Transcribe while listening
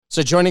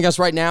So joining us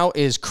right now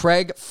is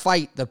Craig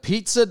Fite, the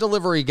pizza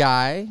delivery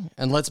guy,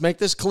 and let's make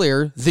this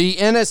clear, the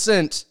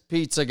innocent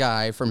pizza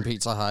guy from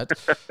Pizza Hut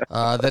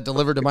that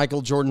delivered to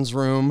Michael Jordan's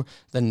room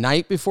the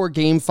night before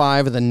Game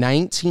 5 of the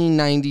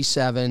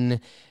 1997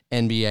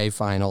 NBA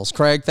Finals.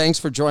 Craig, thanks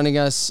for joining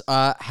us.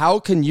 How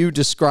can you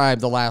describe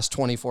the last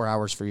 24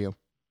 hours for you?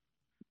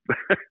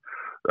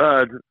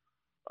 A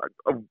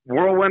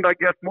whirlwind, I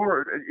guess.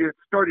 More, it's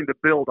starting to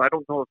build. I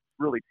don't know if it's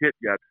really hit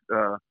yet.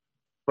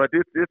 But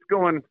it's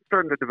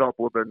starting to develop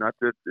a little bit. And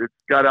it's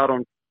got out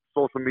on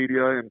social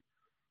media, and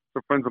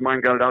some friends of mine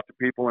got it out to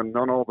people, and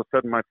then all of a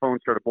sudden my phone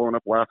started blowing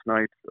up last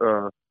night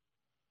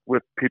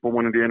with people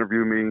wanting to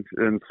interview me,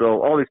 and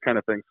so all these kind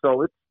of things.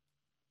 So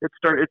it's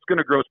going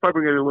to grow. It's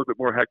probably going to be a little bit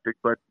more hectic,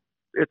 but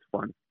it's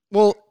fun.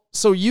 Well,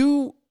 so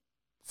you,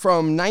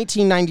 from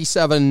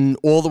 1997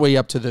 all the way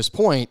up to this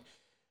point,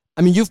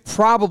 I mean, you've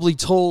probably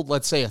told,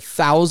 let's say,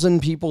 1,000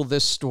 people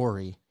this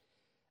story.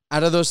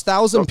 Out of those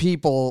 1,000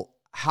 people,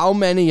 how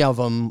many of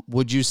them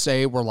would you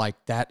say were like,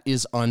 that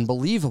is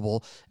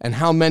unbelievable? And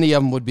how many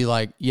of them would be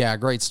like, yeah,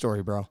 great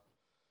story, bro?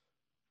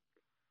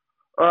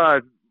 Well,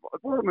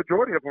 the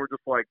majority of them were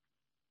just like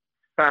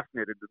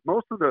fascinated.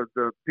 Most of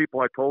the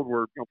people I told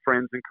were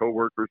friends and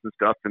coworkers and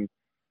stuff. And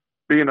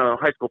being a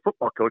high school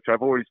football coach,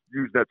 I've always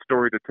used that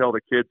story to tell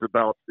the kids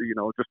about,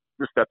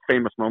 just that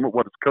famous moment,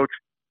 what his coach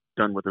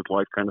done with his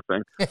life kind of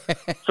thing.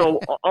 So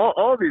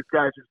all these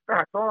guys are,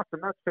 that's awesome.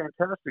 That's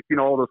fantastic.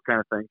 All those kind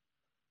of things.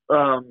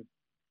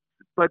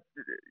 But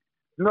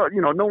no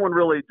one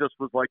really just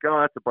was like, oh,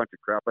 that's a bunch of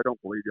crap. I don't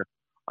believe you.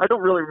 I don't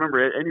really remember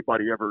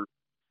anybody ever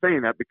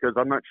saying that, because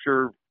I'm not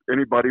sure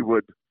anybody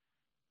would,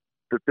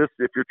 if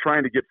you're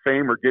trying to get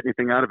fame or get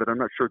anything out of it, I'm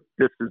not sure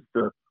this is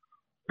the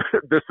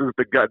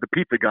guy, the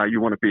pizza guy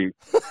you want to be,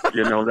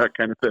 that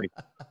kind of thing.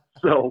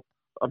 So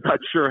I'm not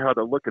sure how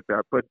to look at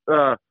that, but,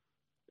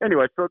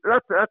 anyway, so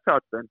that's how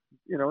it's been.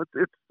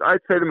 It's I'd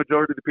say the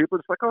majority of the people are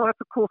just like, oh,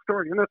 that's a cool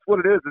story. And that's what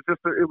it is. It's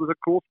just, it was a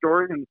cool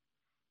story and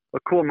a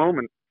cool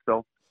moment.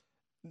 So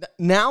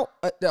now,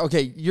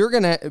 okay, you're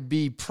going to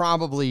be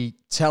probably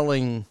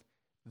telling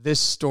this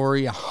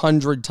story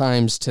 100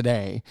 times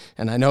today.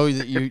 And I know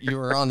that you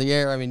were on the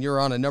air. I mean,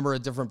 you're on a number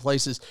of different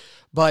places,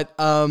 but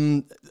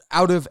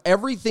out of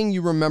everything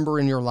you remember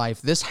in your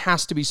life, this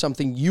has to be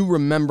something you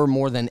remember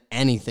more than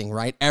anything,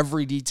 right?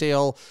 Every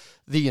detail,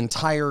 the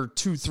entire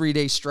 2-3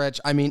 day stretch.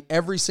 I mean,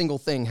 every single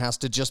thing has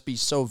to just be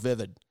so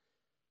vivid.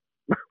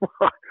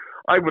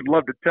 I would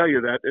love to tell you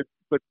that,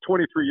 but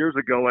 23 years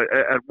ago,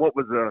 at what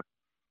was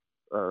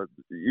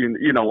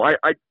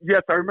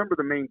yes, I remember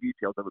the main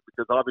details of it,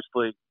 because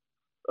obviously,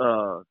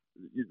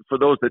 for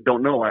those that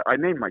don't know, I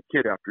named my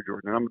kid after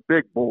Jordan, and I'm a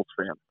big Bulls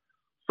fan.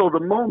 So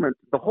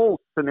the whole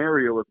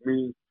scenario of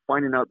me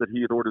finding out that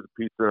he had ordered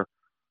the pizza,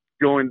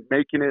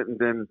 making it, and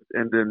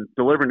then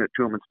delivering it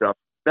to him and stuff,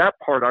 that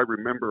part I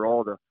remember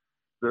all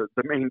the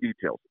main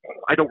details.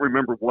 I don't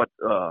remember what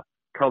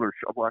color.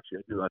 Well, actually,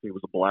 I do. I think it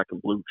was a black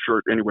and blue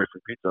shirt anyway for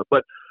pizza.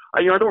 But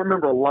I don't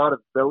remember a lot of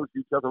those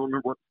details. I don't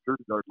remember what the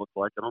security guard looked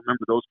like. I don't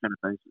remember those kind of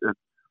things.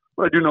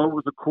 But I do know it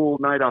was a cool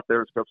night out there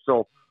and stuff.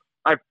 So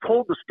I've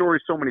told the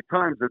story so many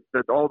times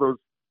that all those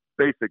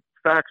basic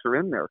facts are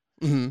in there.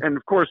 Mm-hmm. And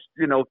of course,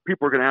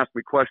 people are going to ask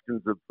me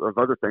questions of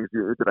other things.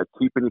 Did I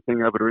keep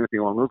anything of it or anything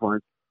along those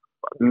lines?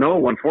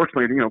 No,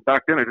 unfortunately,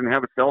 back then I didn't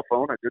have a cell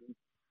phone. I didn't,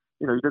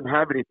 you didn't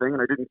have anything,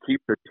 and I didn't keep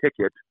the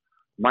ticket.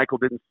 Michael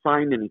didn't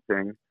sign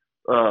anything.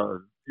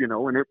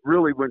 And it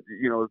really went,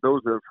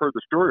 those that have heard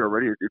the story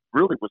already, it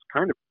really was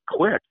kind of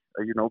quick.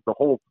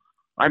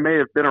 I may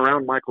have been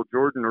around Michael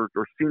Jordan or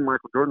seen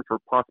Michael Jordan for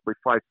possibly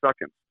 5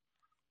 seconds,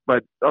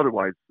 but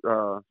otherwise,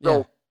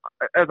 So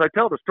as I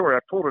tell the story,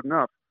 I've told it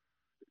enough.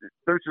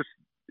 There's just,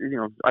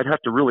 I'd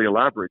have to really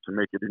elaborate to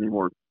make it any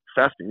more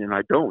fascinating, and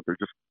I don't. It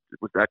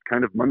was that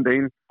kind of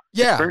mundane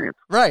experience.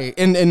 Right.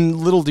 And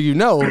little do you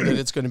know that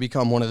it's going to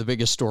become one of the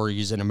biggest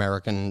stories in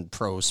American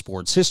pro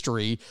sports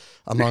history,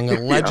 among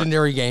a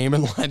legendary game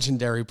and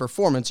legendary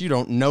performance. You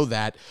don't know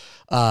that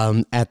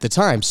at the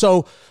time.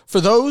 So for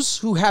those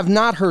who have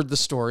not heard the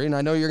story, and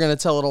I know you're going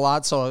to tell it a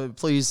lot, so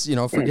please,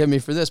 forgive me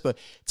for this, but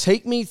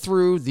take me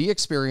through the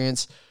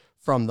experience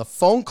from the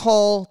phone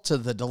call to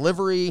the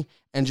delivery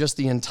and just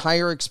the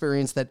entire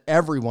experience that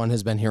everyone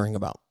has been hearing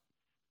about.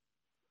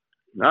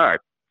 All right.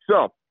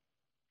 So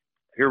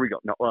here we go.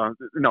 I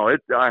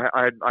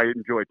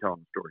enjoy telling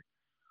the story.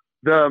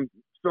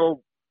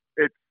 So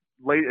it's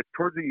late. It's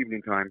towards the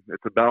evening time.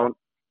 It's about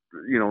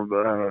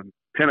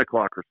 10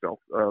 o'clock or so.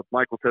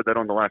 Michael said that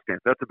on the last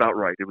dance. That's about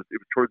right. It was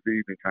towards the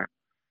evening time.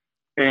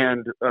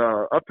 And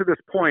up to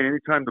this point,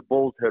 anytime the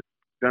Bulls had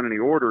done any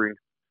ordering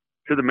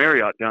to the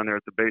Marriott down there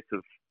at the base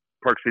of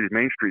Park City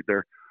Main Street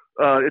there,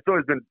 it's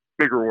always been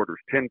bigger orders,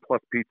 10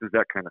 plus pizzas,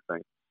 that kind of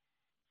thing.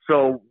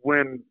 So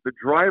when the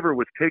driver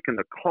was taking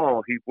the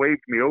call, he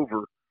waved me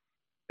over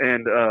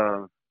and,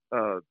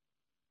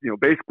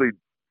 basically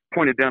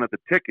pointed down at the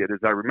ticket, as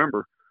I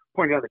remember,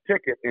 pointed down the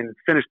ticket and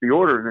finished the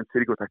order, and then said,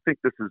 he goes, I think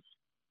this is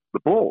the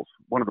Bulls,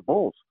 one of the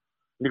Bulls.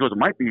 And he goes, it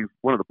might be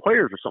one of the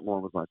players or something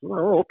along those lines.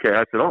 Oh, okay.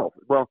 I said, oh,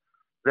 well,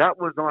 that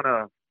was on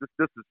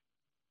this is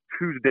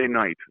Tuesday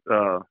night.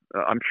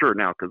 I'm sure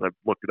now because I've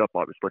looked it up,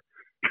 obviously,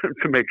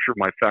 to make sure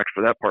my facts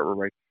for that part were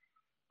right.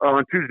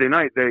 On Tuesday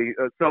night, I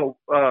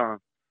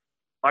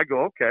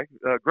go, okay,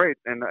 great,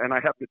 and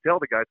I have to tell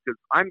the guys because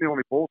I'm the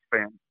only Bulls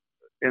fan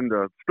in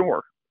the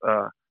store,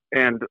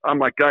 and I'm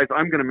like, guys,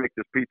 I'm going to make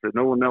this pizza.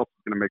 No one else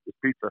is going to make this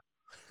pizza.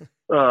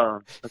 I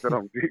said,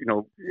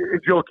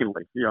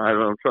 jokingly, I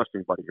don't trust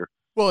anybody here.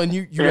 Well, and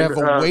you have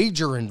a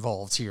wager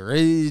involved here.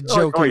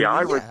 Joking.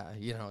 Yeah, we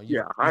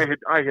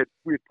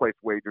had placed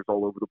wagers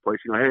all over the place.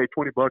 Hey,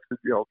 $20.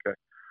 Yeah, okay.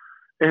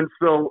 And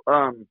so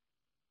I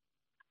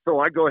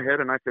go ahead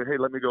and I said, hey,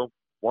 let me go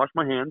wash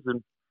my hands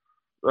and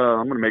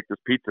I'm going to make this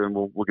pizza and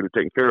we'll get it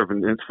taken care of.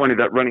 And it's funny,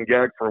 that running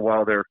gag for a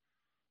while there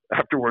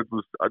afterwards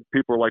was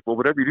people were like, well,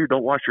 whatever you do,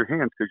 don't wash your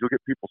hands because you'll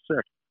get people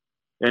sick.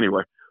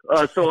 Anyway,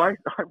 so I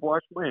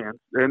washed my hands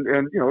and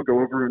go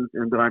over and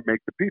then I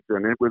make the pizza.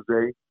 And it was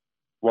a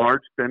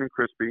large, thin and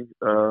crispy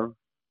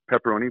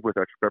pepperoni with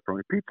extra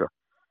pepperoni pizza.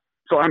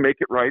 So I make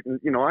it right. And,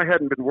 I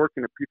hadn't been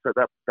working at pizza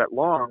that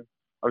long.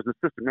 I was an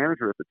assistant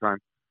manager at the time.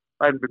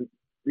 I hadn't been,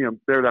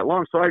 there that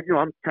long. So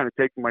I'm kind of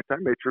taking my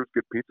time, made sure it's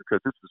good pizza because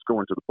this is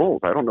going to the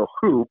Bulls. I don't know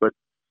who, but,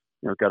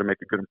 got to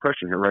make a good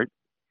impression here, right?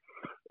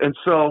 And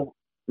so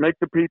make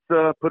the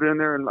pizza, put it in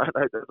there. And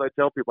as I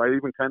tell people, I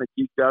even kind of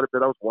geeked out a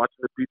bit. I was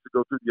watching the pizza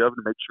go through the oven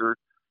to make sure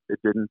it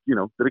didn't,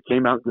 that it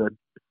came out good.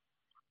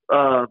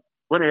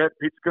 When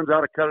pizza comes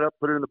out, I cut it up,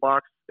 put it in the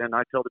box, and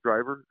I tell the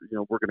driver,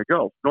 we're going to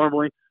go.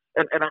 Normally,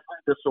 and I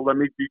find this, so let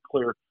me be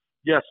clear.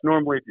 Yes,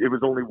 normally it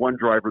was only one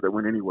driver that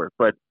went anywhere,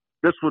 but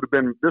this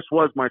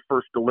was my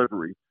first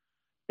delivery.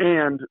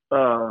 And,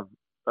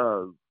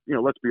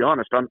 let's be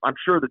honest, I'm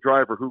sure the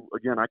driver who,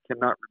 again, I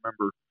cannot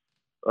remember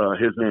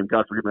his name,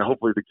 God forgive me.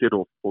 Hopefully the kid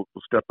will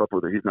step up,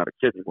 or he's not a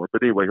kid anymore,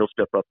 but anyway, he'll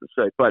step up and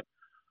say, but,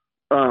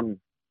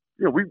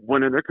 we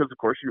went in there because of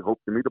course you hope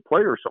to meet a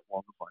player or something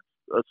along the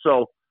lines.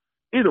 So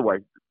either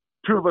way,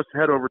 two of us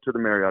head over to the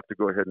Marriott to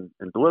go ahead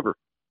and deliver.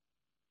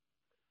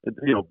 And,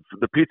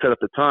 the pizza at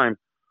the time,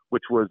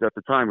 which was at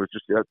the time was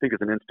just, I think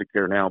it's an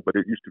Instacare now, but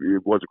it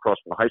was across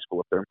from the high school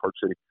up there in Park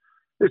City.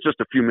 It's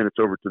just a few minutes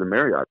over to the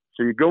Marriott.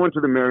 So you go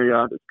into the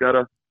Marriott, it's got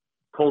a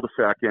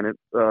cul-de-sac in it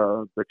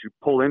that you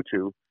pull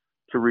into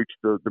to reach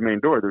the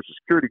main door. There's a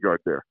security guard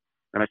there.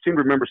 And I seem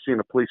to remember seeing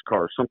a police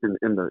car or something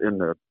in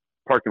the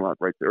parking lot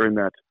right there, in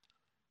that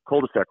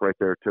cul-de-sac right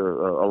there to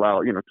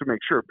allow, to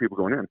make sure people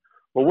going in.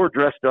 Well, we're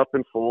dressed up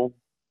in full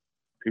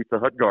Pizza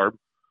Hut garb,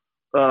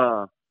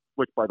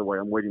 which, by the way,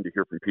 I'm waiting to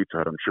hear from Pizza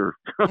Hut, I'm sure.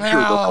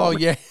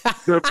 Yeah.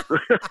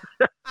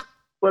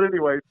 But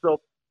anyway,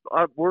 so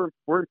we're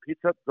in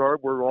Pizza Hut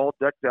garb. We're all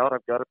decked out.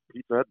 I've got a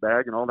Pizza Hut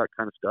bag and all that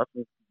kind of stuff.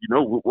 And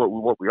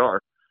what we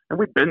are. And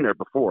we've been there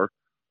before.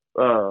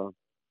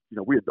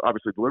 We had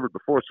obviously delivered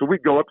before. So we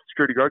go up to the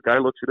security guard. Guy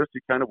looks at us.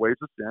 He kind of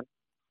waves us in.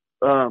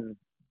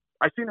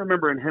 I seem to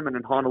remember in him and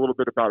in Han a little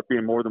bit about it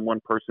being more than one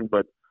person,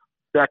 but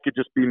that could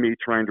just be me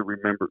trying to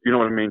remember,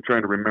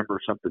 trying to remember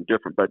something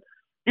different. But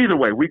either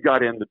way, we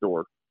got in the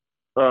door.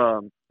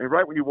 And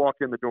right when you walk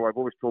in the door, I've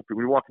always told people,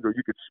 when you walk in the door,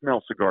 you could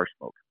smell cigar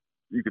smoke.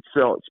 You could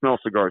smell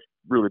cigars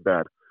really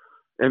bad.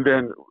 And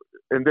then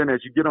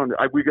as you get on,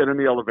 we get in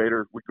the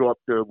elevator, we go up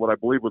to what I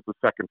believe was the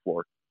second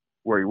floor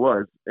where he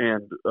was.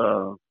 And,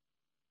 of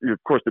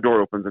course, the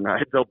door opens, and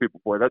I tell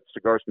people, boy, that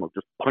cigar smoke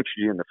just punches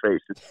you in the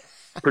face. It's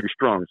pretty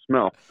strong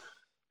smell.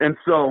 And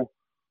so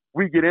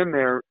we get in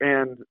there,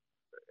 and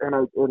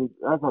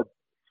as I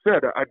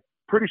said, I'm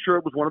pretty sure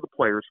it was one of the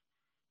players.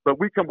 But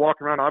we come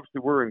walking around.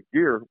 Obviously, we're in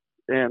gear,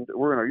 and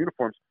we're in our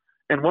uniforms.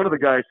 And one of the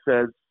guys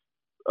says,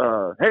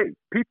 hey,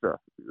 pizza,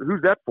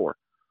 who's that for?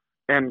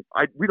 And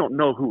we don't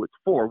know who it's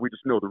for. We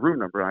just know the room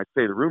number. And I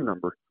say the room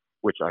number,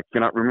 which I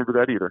cannot remember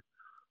that either.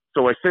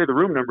 So I say the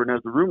room number, and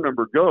as the room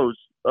number goes,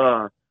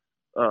 the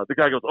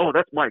guy goes, oh,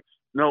 that's Mike's.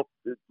 No,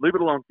 leave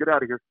it alone. Get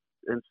out of here.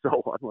 And so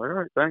I'm like, all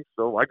right, thanks.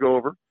 So I go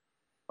over.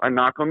 I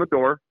knock on the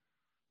door,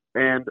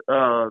 and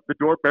the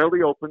door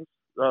barely opens.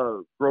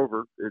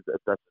 Grover, if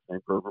that's his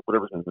name, Grover,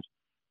 whatever his name is.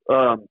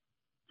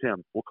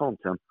 Tim. We'll call him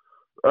Tim.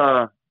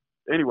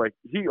 Anyway,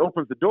 he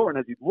opens the door, and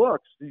as he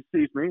looks, he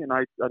sees me, and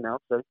I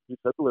announce that he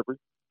said delivery,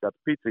 got the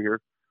pizza here.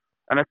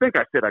 And I think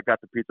I said I got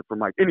the pizza for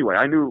Mike. Anyway,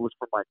 I knew it was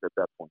for Mike at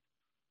that point.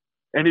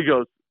 And he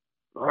goes,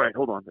 all right,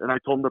 hold on. And I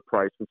told him the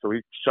price, and so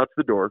he shuts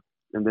the door,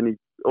 and then he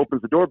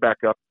opens the door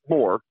back up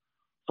more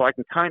so I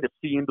can kind of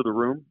see into the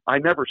room. I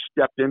never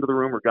stepped into the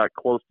room or got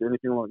close to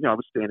anything. I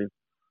was standing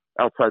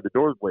outside the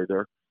doorway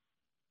there.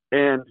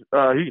 And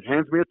he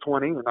hands me a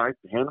 20, and I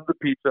hand him the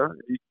pizza.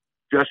 He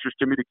gestures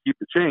to me to keep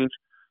the change.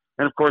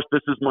 And, of course,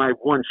 this is my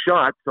one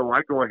shot, so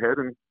I go ahead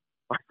and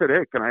I said,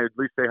 hey, can I at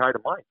least say hi to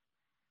Mike?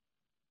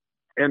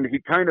 And he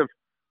kind of,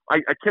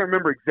 I can't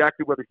remember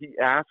exactly whether he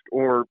asked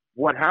or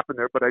what happened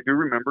there, but I do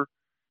remember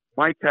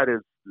Mike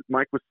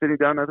was sitting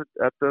down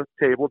at the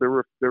table. There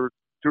were 2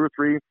 or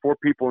 3, 4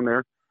 people in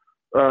there,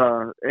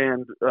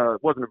 and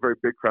it wasn't a very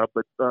big crowd,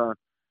 but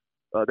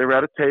they were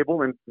at a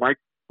table, and Mike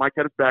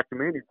had his back to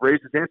me, and he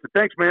raised his hand and said,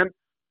 thanks, man.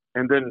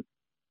 And then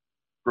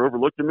Grover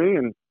looked at me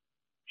and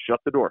shut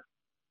the door.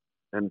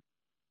 And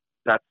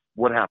that's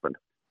what happened.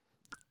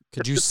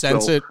 Could you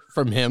sense it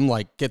from him?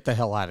 Like, get the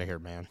hell out of here,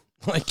 man.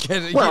 Like,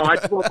 when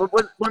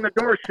the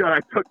door shut, I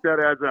took that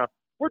as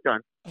we're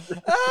done.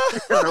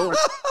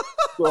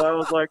 So I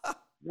was like, all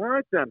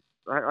right then.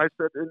 I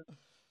said,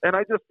 and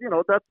I just,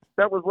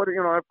 that was what,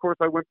 of course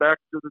I went back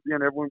to the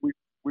end. Everyone,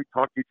 we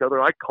talked to each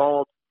other. I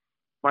called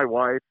my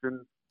wife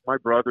and my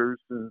brothers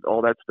and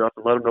all that stuff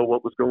and let them know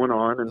what was going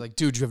on. And like,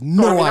 dude, you have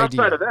no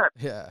idea. Outside of that,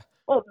 yeah.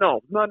 Oh no,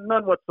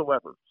 none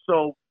whatsoever.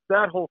 So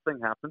that whole thing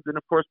happened, and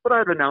of course, but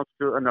I'd announced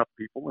to enough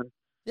people and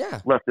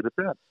left it at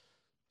that.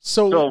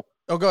 So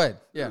go ahead.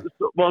 Yeah.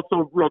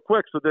 So real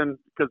quick. So then,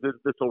 because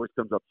this always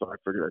comes up, so I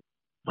figured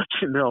I'd let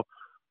you know.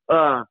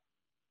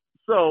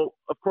 So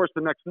of course,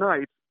 the next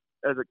night,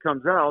 as it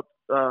comes out,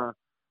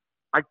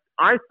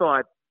 I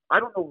thought, I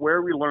don't know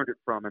where we learned it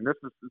from, and this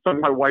is something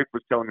my wife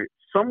was telling me.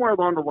 Somewhere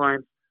along the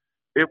lines,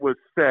 it was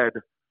said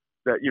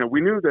that,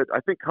 we knew that, I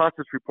think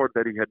Costas reported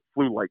that he had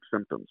flu-like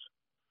symptoms.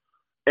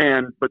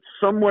 But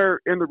somewhere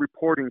in the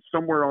reporting,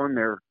 somewhere on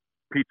there,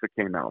 pizza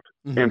came out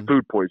and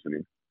food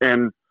poisoning.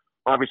 And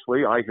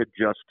obviously I had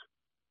just,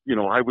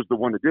 I was the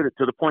one that did it,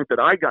 to the point that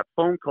I got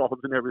phone calls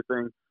and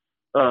everything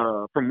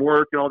from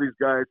work and all these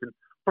guys. And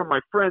from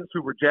my friends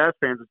who were Jazz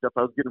fans and stuff,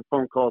 I was getting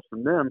phone calls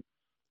from them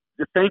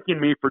thanking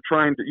me for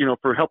trying to,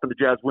 for helping the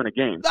Jazz win a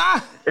game.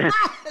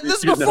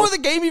 This is before the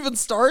game even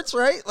starts,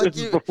 right? Like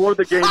this is before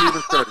the game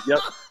even started. Yep.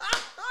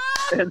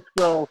 And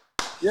so,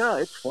 yeah,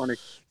 it's funny.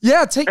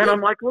 Yeah,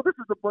 I'm like, well, this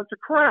is a bunch of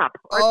crap.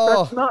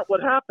 That's not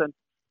what happened.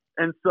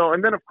 And so,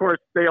 and then of course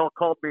they all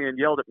called me and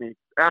yelled at me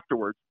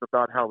afterwards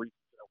about how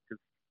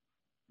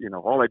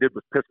all I did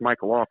was piss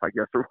Michael off, I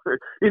guess. Or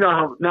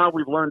how now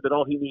we've learned that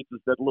all he needs is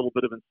that little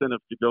bit of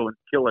incentive to go and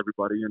kill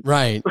everybody. And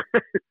right.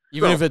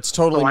 Even if it's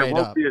totally made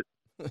up.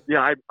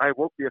 I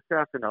woke the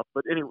assassin up,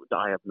 but anyway,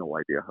 I have no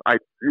idea.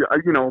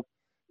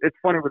 It's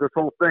funny with this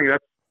whole thing.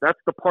 That's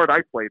the part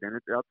I played in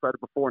it. Outside of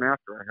before and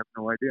after, I have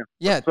no idea.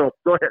 Yeah. So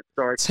go ahead.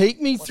 Sorry.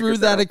 Take me through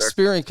that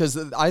experience,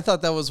 because I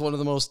thought that was one of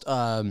the most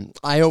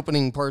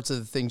eye-opening parts of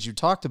the things you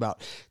talked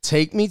about.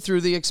 Take me through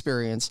the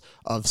experience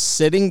of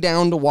sitting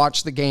down to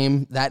watch the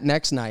game that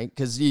next night,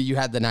 because you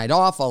had the night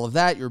off, all of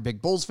that. You're a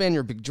big Bulls fan.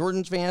 You're a big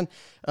Jordans fan.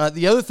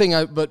 The other thing,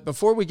 but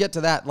before we get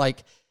to that,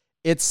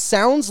 it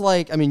sounds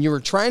like, you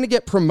were trying to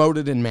get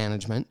promoted in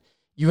management.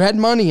 You had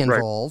money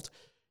involved. Right.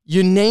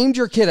 You named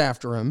your kid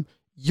after him.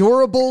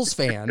 You're a Bulls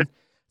fan.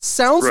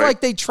 Sounds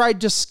like they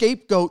tried to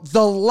scapegoat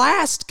the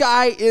last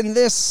guy in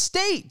this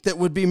state that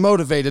would be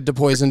motivated to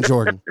poison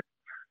Jordan.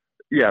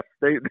 Yes,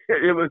 it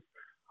was.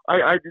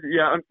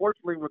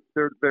 Unfortunately, with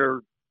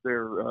their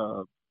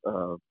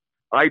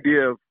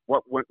idea of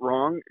what went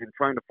wrong and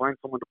trying to find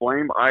someone to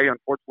blame, I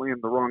unfortunately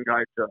am the wrong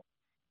guy to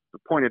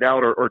point it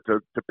out or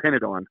to pin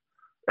it on.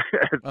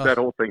 As that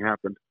whole thing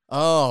happened.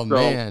 Oh, so,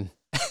 man.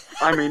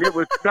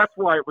 That's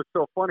why it was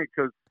so funny,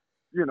 because,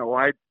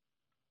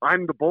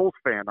 I'm the Bulls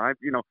fan.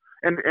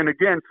 And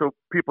again, so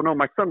people know,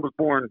 my son was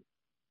born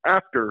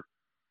after,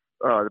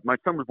 my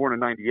son was born in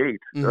 98,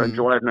 in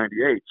July of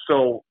 98.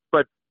 So,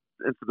 so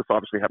this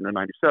obviously happened in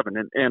 97.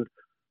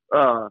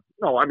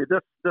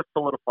 This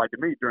solidified to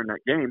me during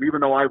that game,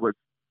 even though I was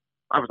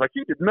like,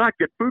 he did not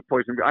get food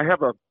poisoning.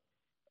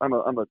 I'm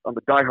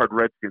a diehard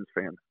Redskins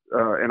fan,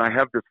 and I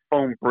have this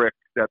foam brick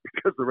that,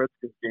 because the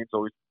Redskins games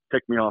always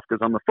tick me off,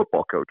 because I'm a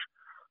football coach,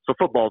 so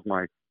football's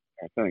my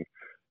thing.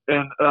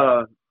 And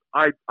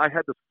I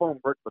had this foam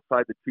brick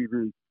beside the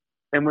TV,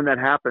 and when that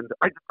happened,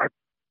 I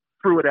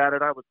threw it at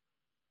it. I was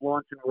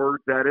launching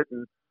words at it,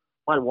 and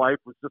my wife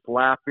was just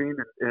laughing,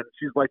 and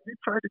she's like, "You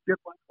tried to get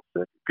Michael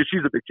sick?" Because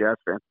she's a big Jazz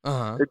fan.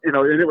 And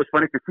it was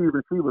funny, because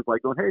she was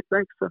like going, "Hey,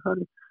 thanks,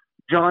 honey.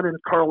 John and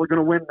Carl are going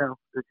to win now."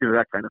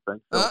 That kind of thing.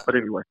 So, but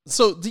anyway.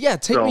 So,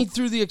 take me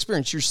through the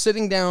experience. You're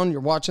sitting down, you're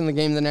watching the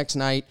game the next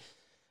night.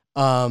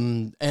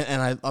 And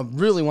I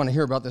really want to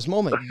hear about this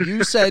moment.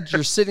 You said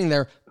you're sitting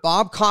there.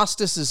 Bob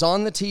Costas is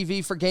on the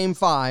TV for Game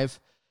 5.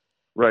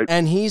 Right.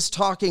 And he's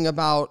talking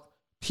about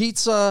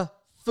pizza,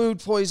 food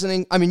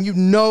poisoning.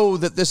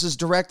 That this is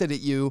directed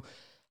at you.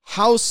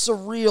 How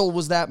surreal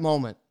was that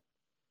moment?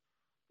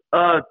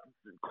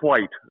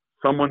 Quite.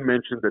 Someone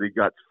mentioned that he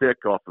got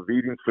sick off of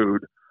eating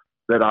food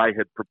that I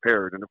had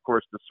prepared. And of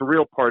course, the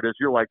surreal part is,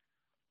 you're like,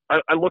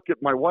 I look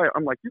at my wife,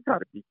 I'm like, you got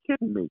to be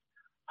kidding me.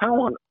 How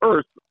on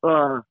earth,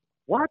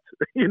 what?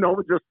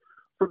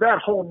 So that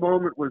whole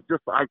moment was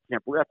just, I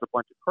can't believe that's a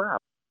bunch of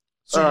crap.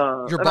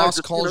 So your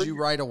boss calls you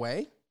right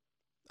away?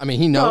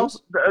 He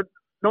knows?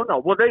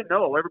 No. Well, they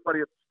know. Everybody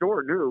at the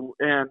store knew.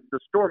 And the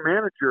store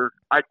manager,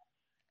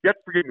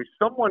 forgive me,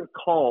 someone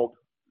called.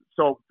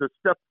 So to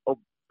step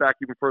back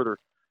even further,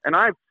 and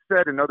I've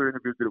said in other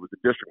interviews that it was the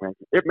district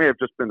manager. It may have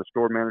just been the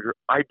store manager.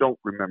 I don't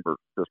remember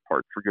this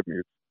part. Forgive me.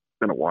 It's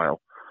been a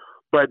while.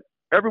 But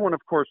everyone,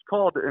 of course,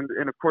 called. And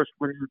of course,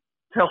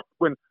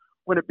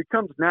 when it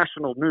becomes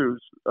national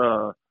news,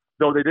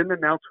 though they didn't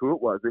announce who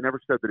it was, they never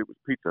said that it was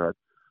Pizza Hut.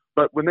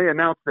 But when they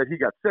announced that he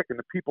got sick and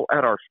the people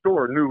at our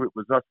store knew it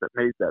was us that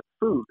made that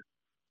food,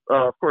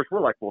 of course,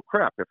 we're like, well,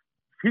 crap, if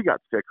he got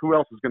sick, who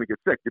else is going to get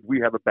sick? Did we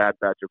have a bad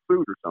batch of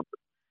food or something?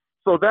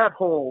 So that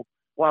whole,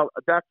 while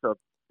that's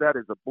that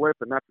is a blip,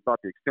 and that's about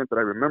the extent that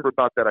I remember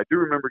about that. I do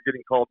remember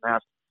getting called and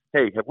asked,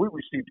 "Hey, have we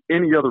received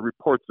any other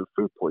reports of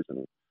food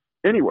poisoning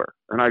anywhere?"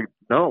 And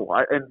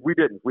and we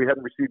didn't. We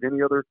hadn't received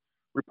any other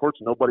reports.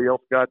 Nobody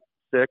else got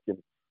sick. And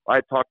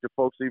I talked to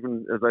folks,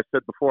 even as I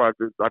said before,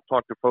 I've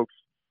talked to folks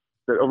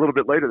that a little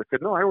bit later that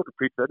said, "No, I ordered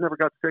pizza. I never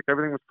got sick.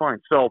 Everything was fine."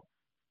 So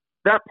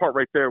that part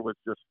right there was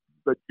just.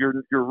 But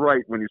you're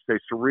right when you say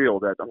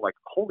surreal. That I'm like,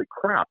 holy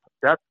crap,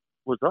 that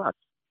was us.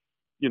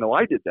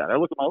 I did that. I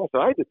look at my life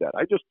and I did that.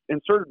 I just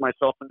inserted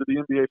myself into the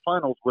NBA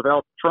Finals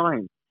without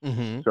trying.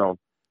 Mm-hmm. So,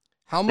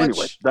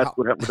 anyway, that's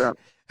what happened with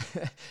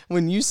that.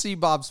 When you see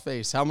Bob's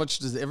face, how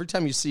much every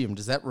time you see him,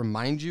 does that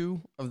remind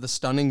you of the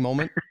stunning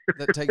moment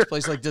that takes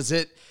place? Like, does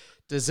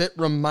it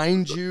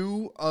remind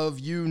you of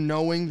you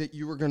knowing that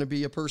you were going to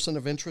be a person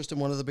of interest in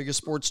one of the biggest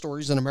sports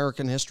stories in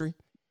American history?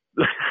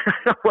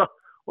 well,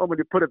 when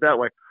you put it that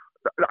way,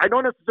 I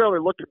don't necessarily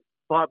look at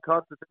Bob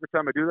Costas every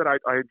time I do that.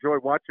 I enjoy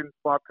watching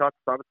Bob Costas.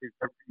 Obviously,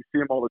 you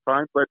see him all the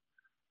time. But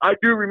I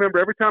do remember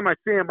every time I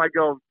see him, I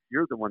go,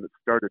 "You're the one that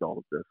started all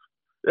of this."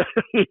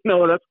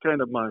 That's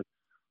kind of my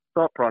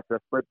thought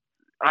process. But,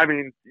 I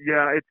mean,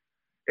 yeah,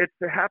 it's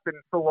happened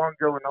so long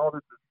ago, and all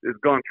this is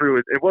gone through.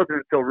 It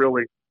wasn't until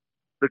really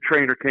the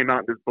trainer came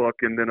out in his book,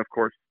 and then, of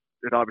course,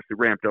 it obviously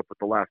ramped up with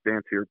The Last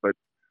Dance here. But,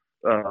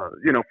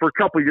 for a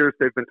couple of years,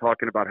 they've been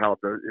talking about how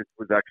it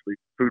was actually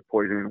food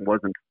poisoning and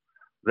wasn't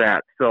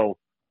that. So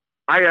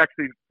I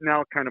actually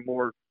now kind of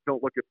more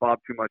don't look at Bob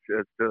too much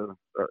as to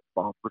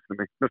Bob, listen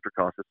to me, Mr.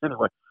 Costas.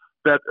 Anyway,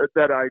 that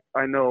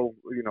I know,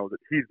 that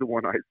he's the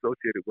one I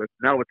associated with.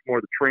 Now it's more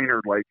the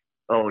trainer, like,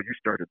 "Oh, you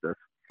started this."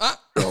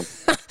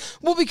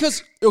 Well,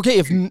 because, okay,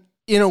 if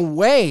in a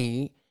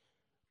way,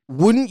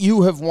 wouldn't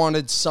you have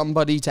wanted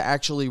somebody to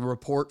actually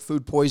report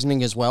food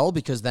poisoning as well?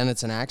 Because then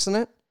it's an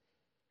accident?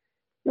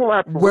 Well,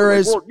 absolutely.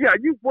 Whereas,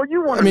 you want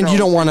to. I mean, you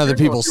don't want other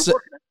people sick.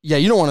 Yeah,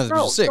 you don't want other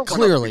people sick,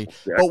 clearly.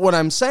 But what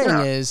I'm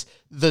saying is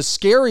the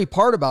scary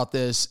part about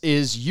this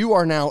is you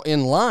are now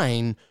in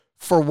line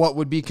for what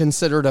would be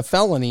considered a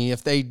felony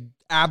if they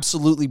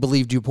absolutely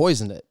believed you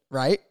poisoned it,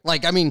 right?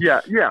 Like, I mean,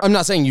 I'm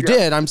not saying you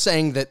did. I'm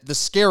saying that the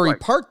scary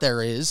part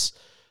there is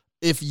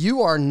if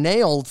you are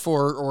nailed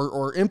for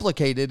or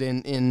implicated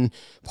in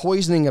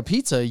poisoning a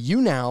pizza, you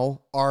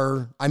now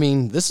are, I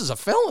mean, this is a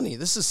felony.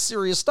 This is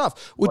serious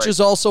stuff, which is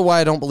also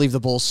why I don't believe the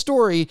Bulls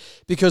story,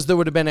 because there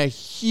would have been a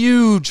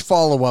huge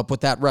follow-up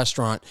with that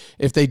restaurant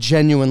if they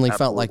genuinely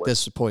felt like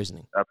this was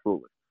poisoning.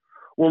 Absolutely.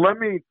 Well,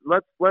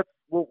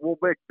 we'll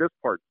make this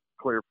part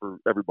clear for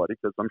everybody,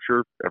 because I'm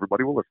sure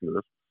everybody will listen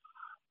to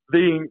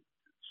this.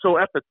 So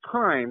at the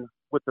time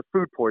with the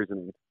food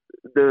poisoning,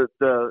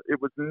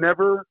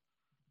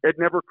 it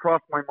never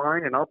crossed my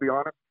mind, and I'll be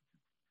honest,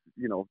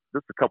 this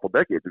is a couple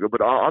decades ago,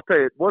 but I'll tell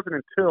you, it wasn't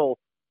until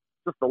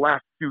just the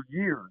last few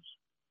years,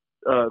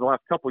 the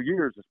last couple of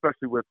years,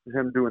 especially with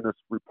him doing this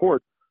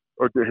report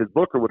or his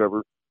book or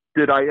whatever,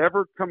 did I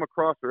ever come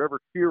across or ever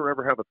hear or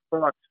ever have a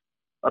thought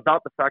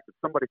about the fact that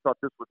somebody thought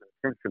this was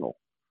intentional.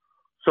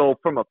 So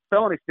from a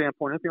felony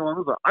standpoint, anything along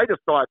those lines, I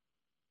just thought,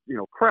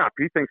 crap,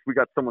 he thinks we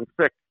got someone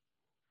sick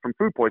from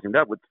food poisoning.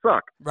 That would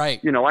suck. Right.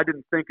 I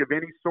didn't think of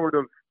any sort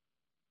of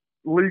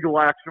legal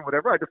action,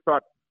 whatever. I just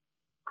thought,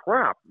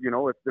 crap,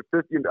 if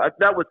this,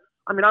 that was,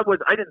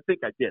 I didn't think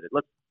I did it.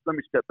 Let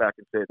me step back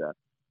and say that.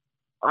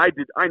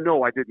 I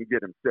know I didn't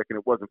get him sick and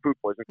it wasn't food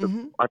poisoning because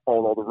I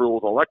followed all the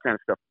rules, all that kind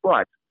of stuff.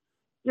 But,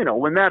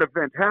 when that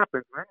event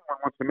happens, and anyone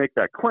wants to make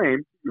that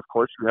claim, of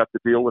course, you have to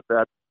deal with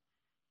that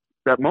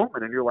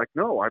moment. And you're like,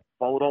 no, I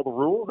followed all the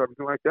rules,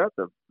 everything like that.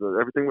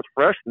 Everything was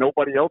fresh.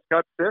 Nobody else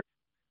got sick.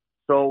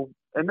 So,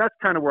 and that's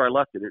kind of where I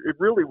left it. It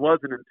really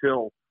wasn't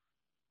until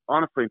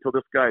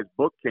this guy's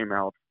book came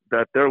out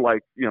that they're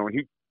like,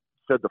 he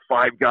said the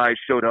 5 guys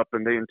showed up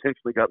and they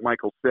intentionally got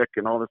Michael sick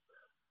and all this.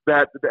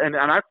 And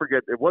I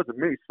forget, it wasn't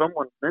me.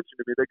 Someone mentioned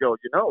to me, they go,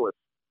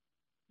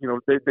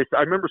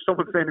 I remember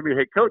someone saying to me,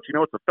 "Hey, coach,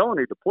 it's a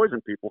felony to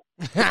poison people."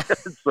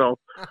 So,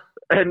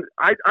 and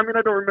I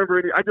don't remember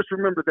any. I just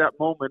remember that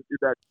moment,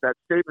 that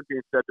statement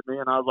being said to me,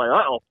 and I was like,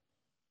 "Uh-oh,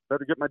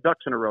 better get my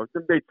ducks in a row."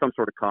 They made some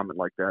sort of comment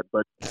like that,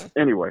 but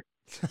anyway.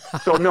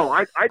 So no,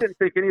 I didn't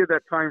think any of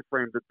that time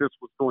frame that this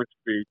was going to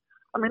be.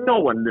 No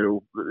one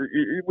knew.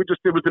 It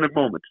was in a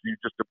moment.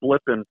 Just a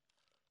blip, and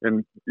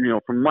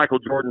from Michael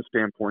Jordan's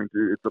standpoint,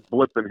 it's a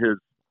blip in his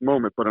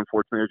moment. But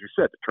unfortunately, as you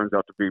said, it turns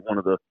out to be one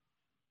of the.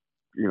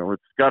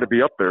 It's got to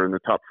be up there in the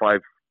top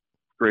 5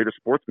 greatest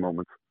sports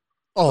moments.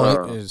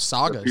 Oh, it is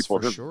sagas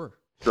for sure.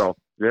 So,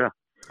 yeah.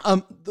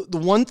 The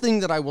one thing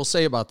that I will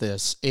say about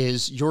this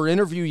is your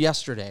interview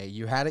yesterday,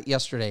 you had it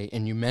yesterday,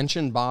 and you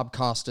mentioned Bob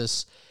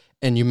Costas,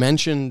 and you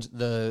mentioned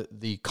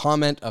the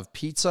comment of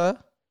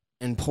pizza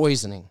and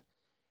poisoning.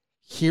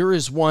 Here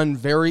is one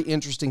very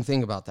interesting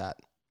thing about that.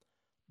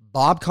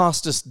 Bob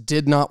Costas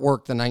did not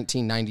work the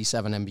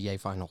 1997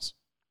 NBA Finals.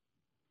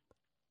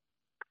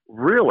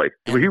 Really?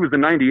 He was the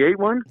 98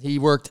 one? He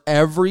worked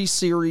every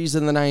series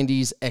in the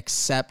 90s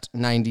except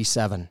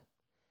 97.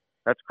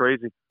 That's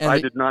crazy. I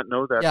did not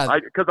know that. Yeah.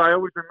 Because I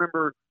always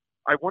remember,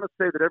 I want to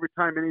say that every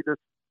time any of this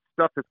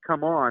stuff has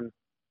come on,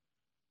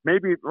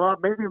 maybe it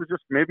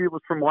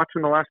was from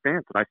watching The Last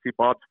Dance, and I see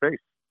Bob's face.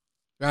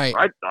 Right.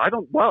 I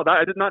don't. Wow,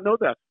 I did not know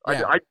that.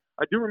 Yeah.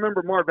 I do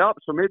remember Marv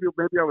Albert, so maybe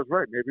I was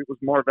right. Maybe it was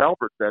Marv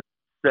Albert that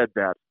said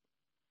that,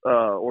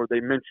 or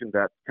they mentioned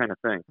that kind of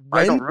thing.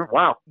 I don't remember.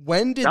 Wow.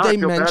 When did now they I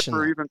feel mention bad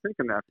for that? even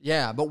thinking that?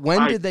 Yeah, but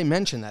when did they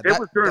mention that? It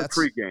was during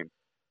pregame.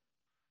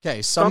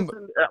 Okay, okay.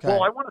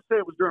 Well, I want to say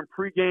it was during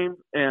pregame,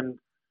 and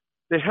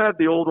they had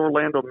the old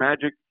Orlando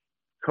Magic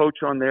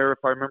coach on there, if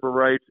I remember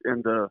right,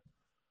 and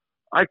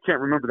I can't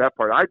remember that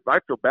part. I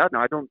feel bad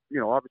now. I don't,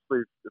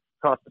 obviously, if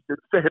Costas did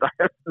say it, I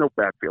have no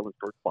bad feelings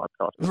towards Bob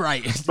Costas.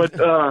 Right.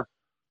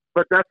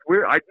 But that's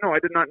weird. I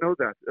did not know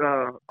that.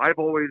 I've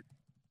always,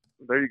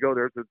 there you go.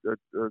 There's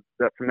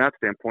that from that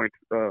standpoint.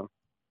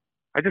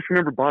 I just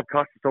remember Bob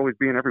Costas always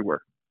being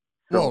everywhere.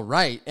 So, well,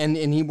 right. And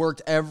he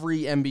worked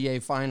every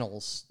NBA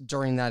Finals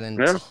during that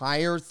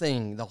entire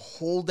thing, the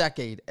whole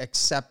decade,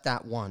 except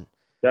that one.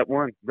 That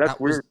one. That's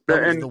weird.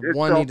 That was the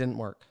one he didn't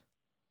work.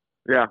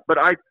 Yeah, but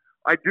I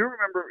do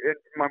remember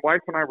my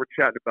wife and I were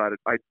chatting about it.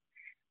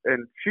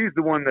 And she's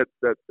the one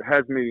that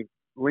has me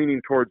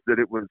leaning towards that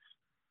it was,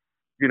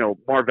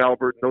 Marv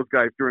Albert and those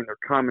guys during their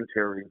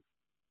commentary.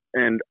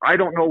 And I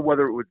don't know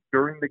whether it was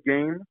during the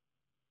game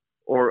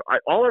or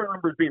all I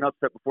remember is being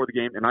upset before the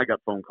game, and I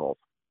got phone calls.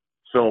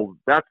 So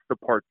that's the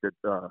part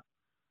that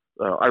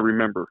I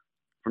remember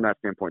from that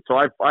standpoint. So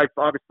I've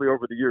obviously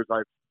over the years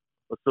I've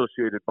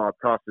associated Bob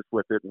Costas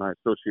with it, and I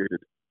associated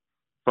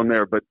from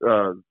there. But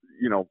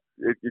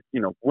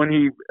when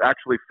he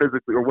actually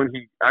physically, or when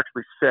he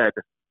actually said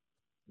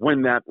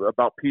that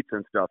about pizza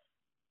and stuff,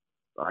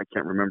 I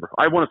can't remember.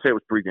 I want to say it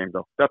was pregame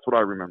though. That's what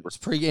I remember. It's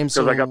pregame,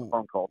 because I got the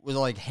phone call. Was it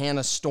like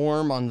Hannah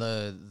Storm on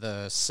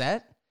the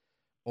set,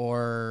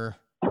 or?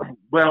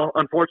 Well,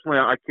 unfortunately,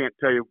 I can't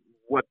tell you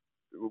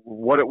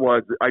what it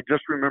was. I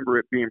just remember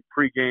it being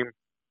pregame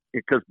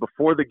because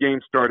before the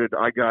game started,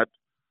 I got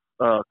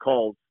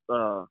calls,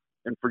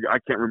 and I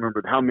can't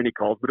remember how many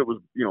calls, but it was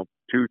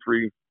 2,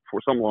 3, 4,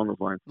 something along those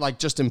lines. Like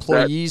just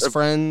employees,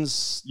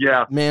 friends,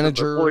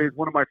 manager. Employees.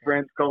 One of my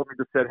friends called me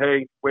and said,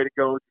 "Hey, way to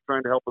go! You're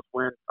trying to help us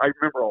win." I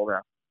remember all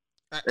that.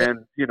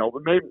 And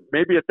but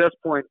maybe at this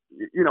point,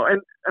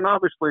 and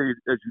obviously,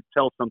 as you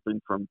tell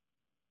something from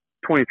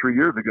 23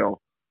 years ago,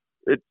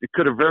 it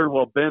could have very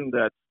well been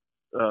that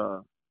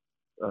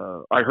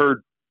I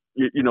heard,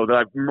 that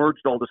I've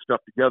merged all this stuff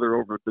together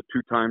over the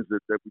 2 times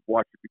that we've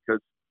watched it, because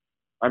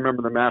I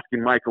remember them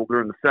asking Michael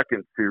during the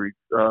second series,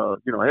 hey,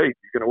 you going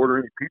to order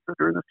any pizza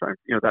during this time?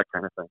 That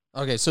kind of thing.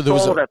 Okay, so there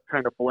was all that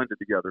kind of blended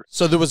together.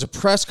 So there was a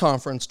press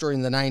conference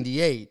during the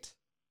 98,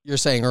 you're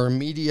saying, or a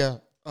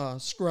media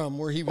scrum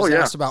where he was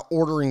asked about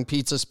ordering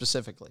pizza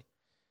specifically.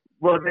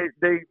 Well, they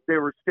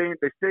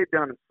stayed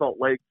down in Salt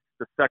Lake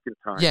the second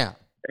time. Yeah.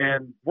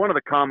 And one of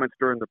the comments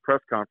during the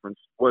press conference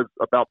was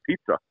about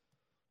pizza.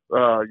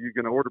 You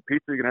going to order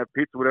pizza? You going to have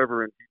pizza,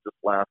 whatever? And he just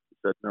laughed and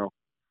said, no.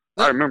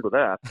 I remember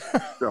that.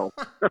 So,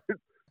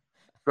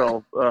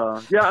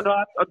 I'm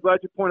glad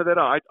you pointed that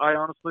out. I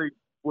honestly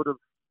would have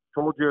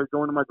told you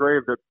going to my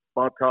grave that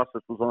Bob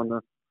Costas was on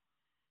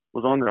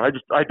there. I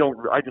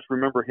just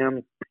remember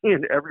him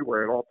being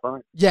everywhere at all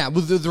times. Yeah,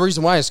 well, the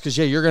reason why is because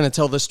you're going to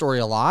tell this story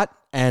a lot,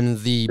 and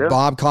the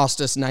Bob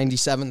Costas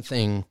 97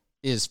 thing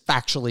is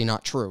factually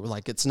not true.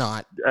 Like, it's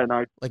not. And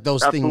I like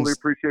those absolutely things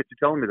appreciate you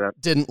telling me that.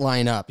 Didn't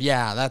line up.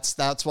 Yeah,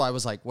 that's why I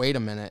was like, wait a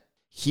minute,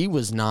 he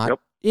was not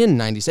in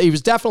 97. He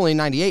was definitely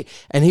 98,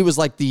 and he was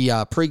like the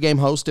pregame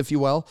host, if you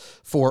will,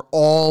 for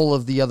all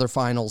of the other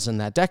finals in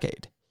that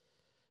decade.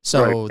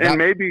 So and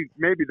maybe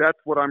that's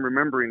what I'm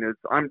remembering is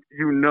at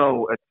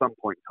some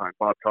point in time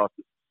Bob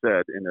Costas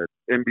said in an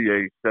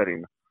NBA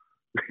setting,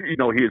 he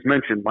has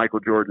mentioned Michael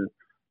Jordan,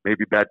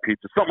 maybe bad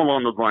pizza, something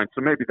along those lines. So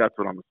maybe that's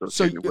what I'm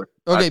associating with.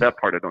 Okay, that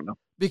part I don't know.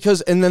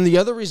 Because and then the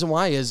other reason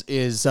why is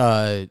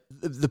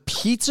the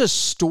pizza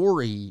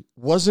story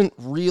wasn't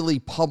really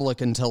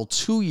public until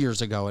 2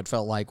 years ago. It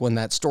felt like when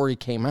that story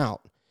came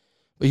out.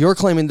 But you're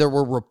claiming there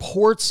were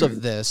reports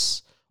of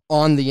this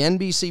on the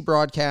NBC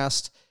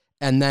broadcast,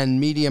 and then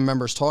media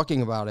members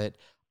talking about it.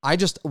 I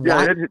would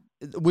love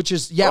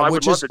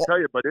to tell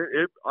you, but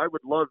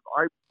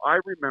I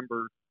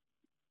remember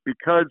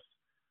because,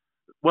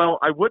 well,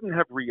 I wouldn't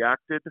have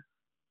reacted.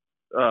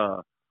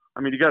 You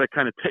got to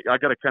kind of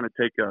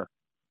take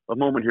a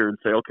moment here and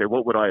say, okay,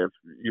 what would I have,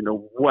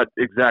 what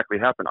exactly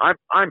happened?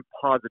 I'm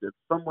positive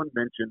someone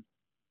mentioned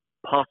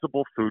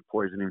possible food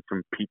poisoning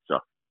from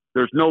pizza.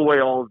 There's no way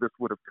all of this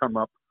would have come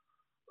up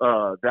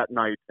that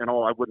night, and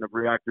I wouldn't have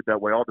reacted that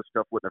way. All this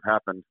stuff wouldn't have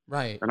happened,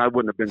 right? And I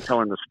wouldn't have been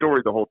telling the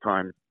story the whole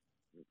time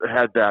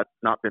had that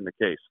not been the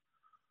case.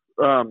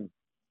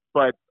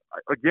 But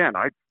again,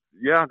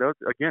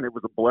 it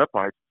was a blip.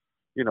 Those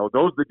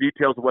are the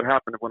details of what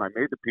happened when I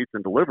made the pizza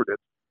and delivered it.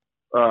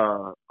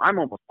 I'm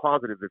almost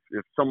positive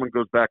if someone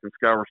goes back and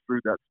scours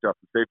through that stuff,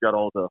 if they've got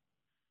all the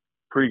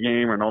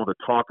pregame and all the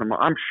talk,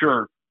 I'm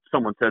sure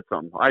someone said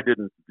something. I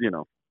didn't,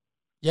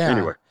 Yeah.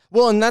 Anyway.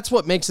 Well, and that's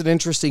what makes it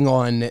interesting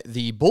on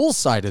the Bulls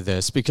side of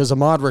this, because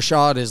Ahmad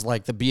Rashad is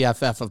like the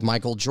BFF of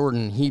Michael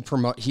Jordan.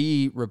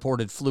 He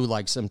reported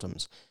flu-like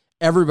symptoms.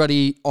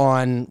 everybody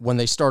on when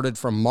they started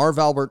from Marv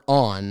Albert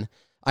on.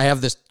 I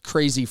have this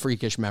crazy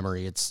freakish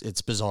memory.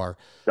 It's bizarre.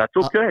 That's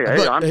okay.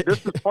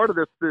 This is part of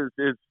this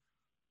is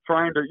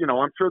trying to,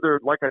 I'm sure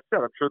like I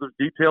said, I'm sure there's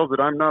details that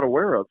I'm not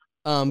aware of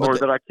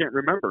that I can't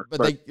remember.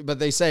 But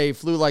they say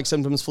flu-like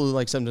symptoms,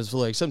 flu-like symptoms,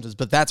 flu-like symptoms.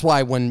 But that's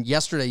why when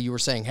yesterday you were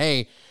saying,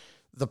 hey,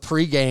 the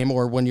pregame,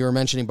 or when you were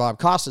mentioning Bob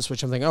Costas,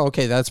 which I'm thinking, oh,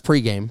 okay, that's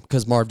pregame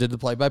because Marv did the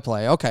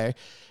play-by-play. Okay.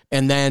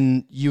 And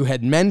then you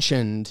had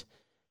mentioned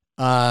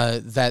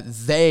that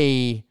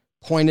they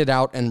pointed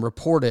out and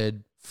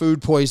reported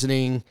food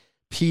poisoning,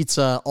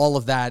 pizza, all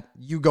of that.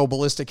 You go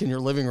ballistic in your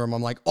living room.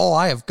 I'm like, oh,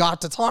 I have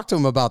got to talk to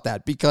him about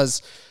that,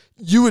 because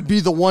you would be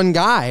the one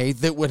guy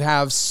that would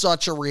have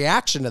such a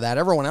reaction to that.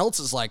 Everyone else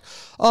is like,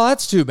 oh,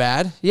 that's too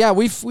bad. Yeah,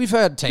 we've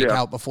had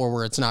takeout before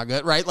where it's not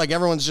good, right? Like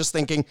everyone's just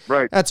thinking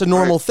that's a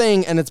normal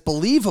thing and it's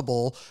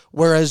believable.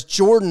 Whereas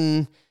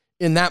Jordan,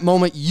 in that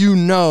moment,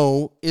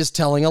 is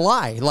telling a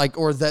lie,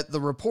 or that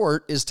the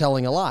report is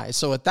telling a lie.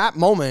 So at that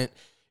moment,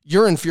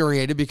 you're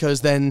infuriated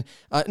because then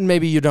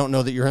maybe you don't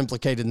know that you're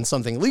implicated in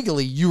something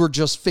legally. You were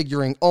just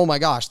figuring, oh my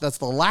gosh, that's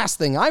the last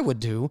thing I would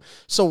do.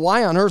 So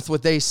why on earth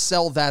would they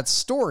sell that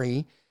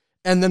story?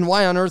 And then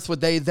why on earth would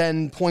they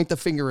then point the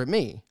finger at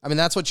me? I mean,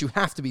 that's what you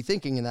have to be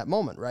thinking in that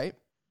moment, right?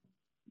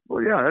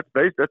 Well, yeah,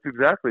 that's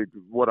exactly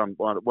what I'm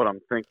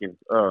thinking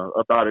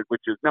about it.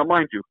 Which is, now,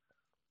 mind you,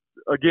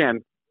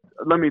 again,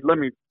 let me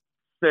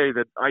say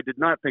that I did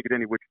not think at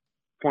any which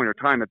point or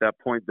time at that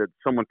point that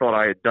someone thought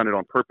I had done it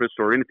on purpose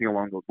or anything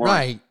along those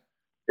lines.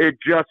 Right. It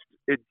just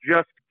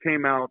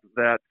came out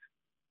that,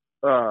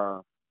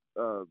 and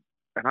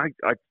I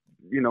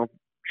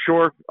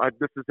sure,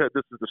 this is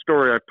the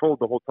story I've told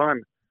the whole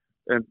time,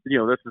 and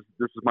this is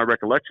my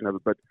recollection of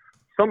it. But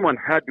someone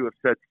had to have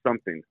said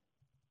something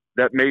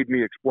that made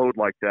me explode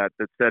like that.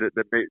 That said it.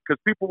 Because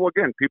people were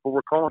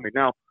calling me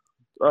now.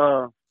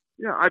 I'm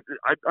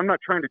not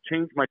trying to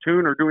change my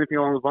tune or do anything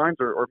along those lines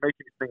or make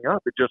anything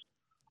up. It just,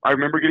 I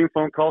remember getting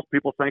phone calls,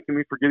 people thanking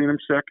me for getting them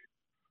sick.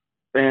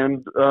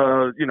 And,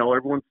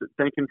 everyone's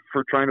thanking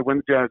for trying to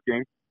win the Jazz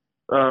game.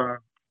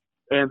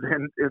 And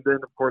then,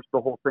 of course, the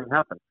whole thing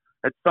happened.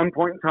 At some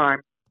point in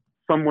time,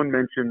 someone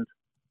mentioned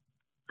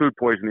food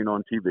poisoning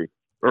on TV,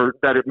 or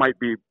that it might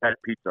be at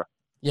pizza.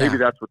 Yeah. Maybe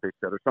that's what they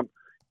said, or something.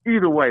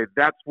 Either way,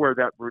 that's where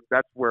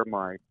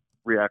my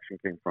reaction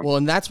came from. Well,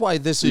 and that's why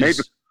this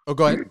is.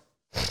 Go ahead.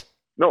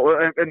 No,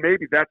 and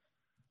maybe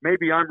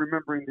I'm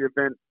remembering the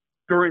event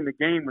during the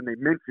game when they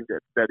mentioned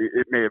it, that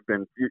it may have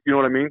been, you know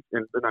what I mean?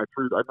 And I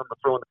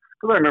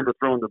remember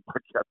throwing the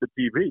book at the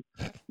TV,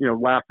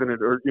 laughing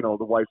at, or,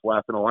 the wife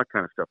laughing, all that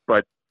kind of stuff.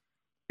 But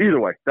either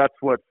way, that's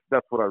what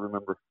I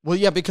remember. Well,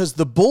 yeah, because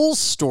the Bulls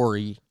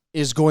story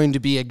is going to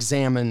be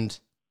examined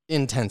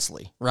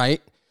intensely,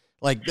 right?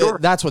 Sure.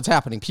 That's what's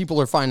happening.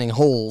 People are finding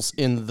holes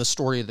in the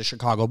story of the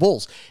Chicago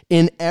Bulls.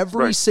 In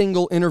every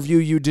single interview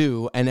you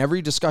do and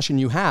every discussion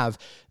you have,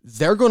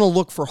 they're going to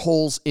look for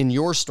holes in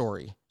your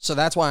story. So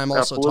that's why I'm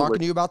also talking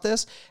to you about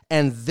this.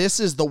 And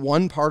this is the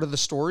one part of the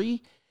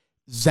story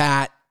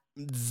that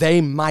they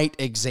might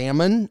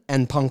examine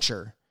and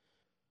puncture.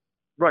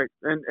 Right.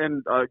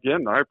 And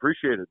again, I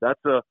appreciate it. That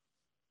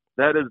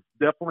is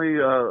definitely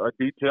a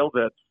detail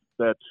that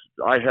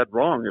I had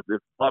wrong if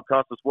Bob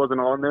Costas wasn't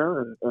on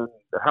there and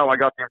how I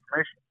got the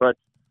information. But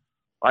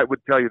I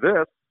would tell you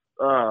this,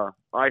 I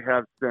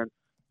have since,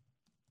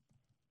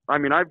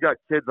 I've got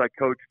kids I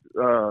coached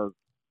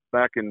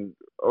back in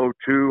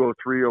 02,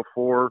 03,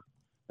 04,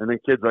 and then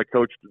kids I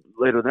coached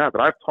later than that.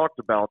 But I've talked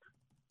about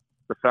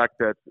the fact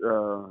that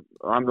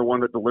I'm the one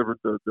that delivered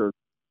the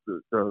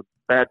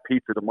bad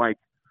pizza to Mike,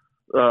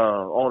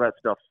 all that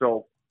stuff.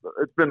 So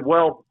it's been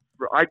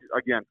I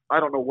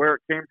don't know where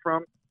it came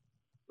from.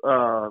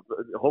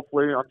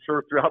 Hopefully, I'm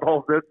sure throughout all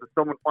of this, if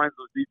someone finds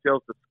those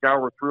details to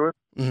scour through it.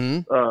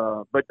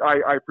 Mm-hmm. But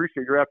I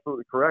appreciate, you're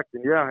absolutely correct.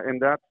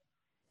 And that's,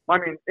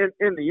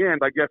 in the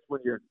end, I guess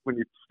when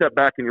you step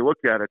back and you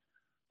look at it,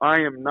 I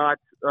am not,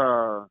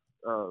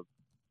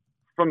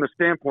 from the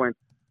standpoint,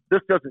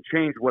 this doesn't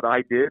change what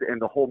I did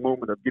and the whole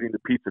moment of getting the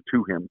pizza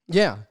to him.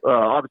 Yeah.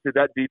 Obviously,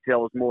 that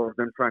detail is more of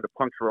them trying to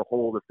puncture a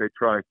hole if they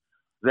try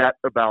that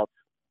about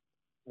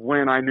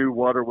when I knew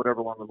what or whatever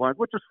along those lines,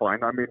 which is fine.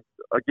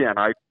 Again,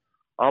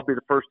 I'll be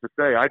the first to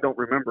say I don't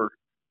remember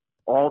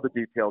all the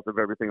details of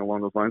everything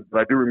along those lines,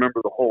 but I do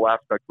remember the whole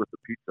aspect with the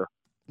pizza.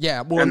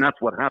 Yeah, well, and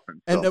that's what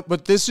happened. So. And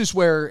but this is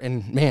where,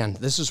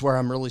 this is where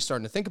I'm really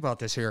starting to think about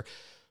this here.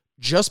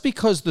 Just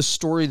because the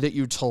story that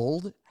you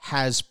told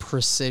has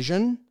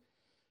precision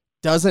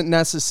doesn't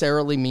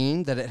necessarily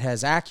mean that it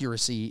has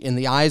accuracy in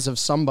the eyes of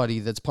somebody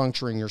that's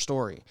puncturing your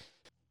story.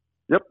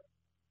 Yep.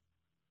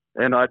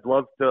 And I'd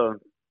love to.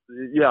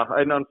 Yeah,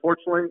 and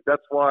unfortunately,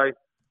 that's why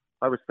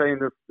I was saying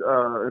this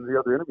in the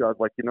other interview. I was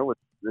like,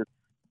 it's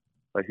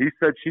a he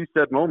said, she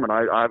said moment.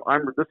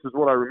 This is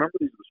what I remember.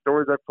 These are the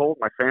stories I've told.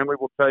 My family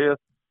will tell you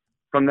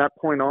from that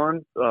point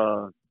on.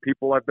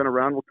 People I've been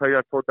around will tell you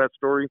I've told that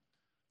story,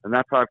 and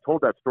that's how I've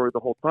told that story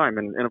the whole time.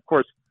 And of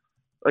course,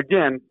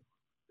 again,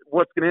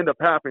 what's going to end up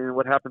happening, and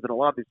what happens in a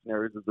lot of these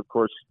scenarios is, of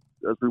course,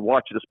 as we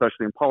watch it,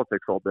 especially in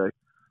politics all day,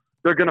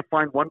 they're going to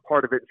find one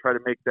part of it and try to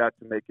make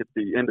it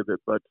the end of it,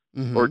 but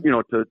or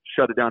to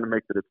shut it down and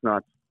make that it's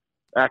not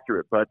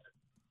accurate. But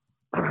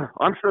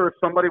I'm sure if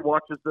somebody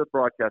watches the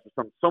broadcast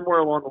or somewhere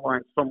along the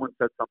line, someone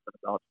said something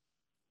about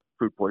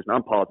food poisoning.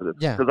 I'm positive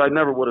because I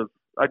never would have.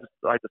 I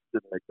just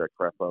didn't make that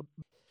crap up.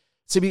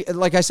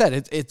 Like I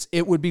said,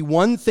 it would be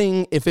one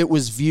thing if it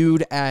was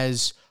viewed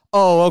as,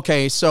 oh,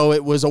 okay, so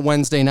it was a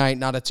Wednesday night,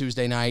 not a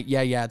Tuesday night.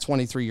 Yeah,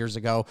 23 years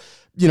ago.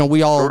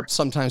 We all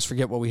sometimes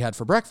forget what we had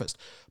for breakfast.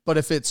 But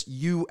if it's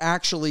you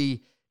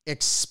actually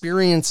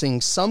experiencing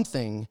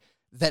something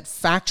that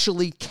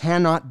factually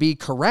cannot be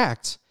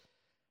correct,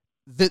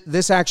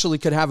 this actually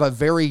could have a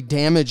very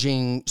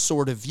damaging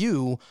sort of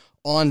view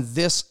on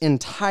this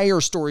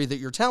entire story that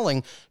you're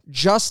telling,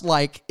 just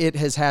like it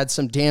has had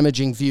some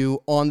damaging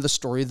view on the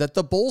story that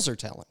the Bulls are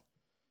telling.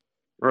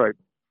 Right.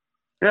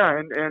 Yeah,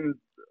 and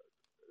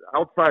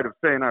outside of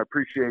saying I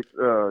appreciate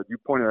you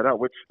pointing that out,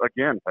 which,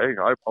 again, hey,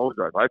 I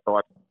apologize. I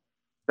thought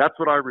that's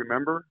what I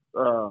remember,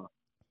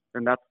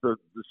 and that's the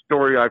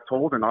story I've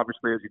told. And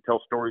obviously, as you tell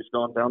stories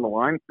down the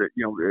line, that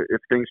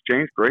if things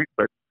change, great.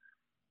 But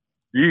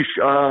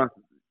yeesh,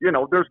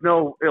 there's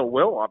no ill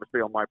will,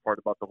 obviously, on my part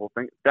about the whole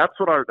thing. That's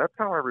how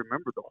I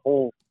remember the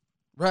whole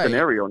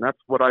scenario, and that's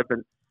what I've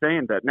been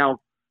saying. That now,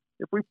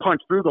 if we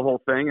punch through the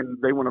whole thing and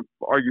they want to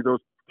argue those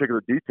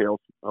particular details,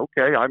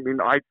 okay. I mean,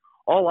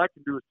 all I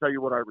can do is tell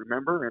you what I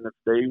remember, and if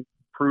they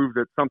prove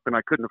that something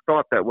I couldn't have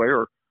thought that way,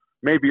 or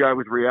maybe I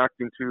was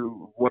reacting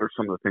to what are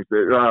some of the things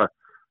that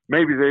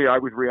I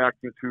was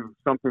reacting to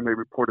something they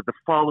reported the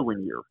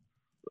following year,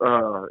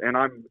 and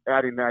I'm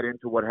adding that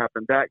into what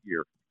happened that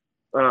year.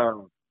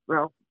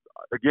 Well,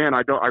 again,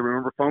 I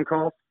remember phone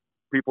calls,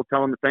 people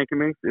telling me, thanking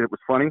me. It was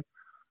funny.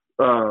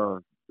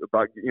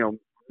 About,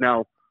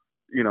 now,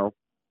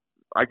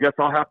 I guess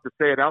I'll have to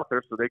say it out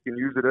there so they can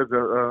use it as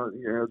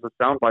a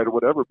soundbite or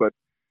whatever. But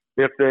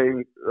if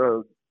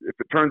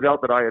it turns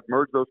out that I had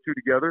merged those two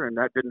together and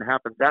that didn't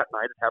happen that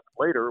night, it happened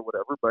later or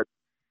whatever. But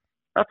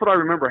that's what I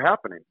remember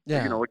happening.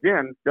 Yeah.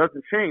 Again,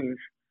 doesn't change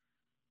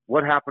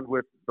what happened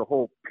with the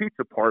whole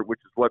pizza part, which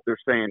is what they're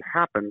saying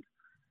happened.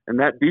 And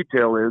that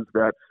detail is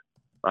that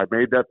I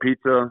made that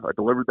pizza, I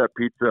delivered that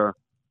pizza,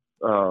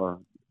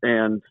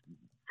 and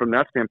from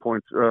that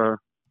standpoint,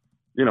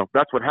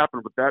 that's what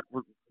happened. But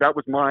that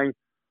was my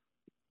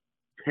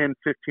 10,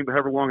 15,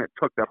 however long it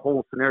took, that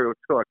whole scenario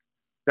took,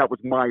 that was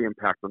my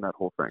impact on that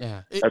whole thing.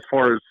 Yeah. As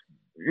far as,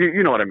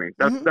 you know what I mean?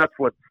 That's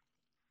what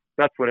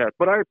happened.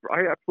 But I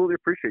absolutely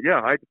appreciate it.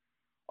 Yeah,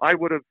 I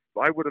would have,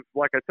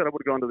 like I said, I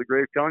would have gone to the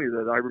grave telling you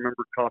that I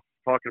remember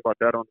talking about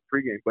that on the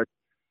pregame. But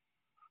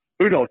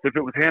who knows? If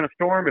it was Hannah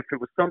Storm, if it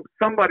was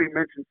somebody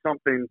mentioned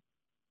something,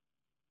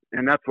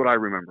 and that's what I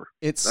remember.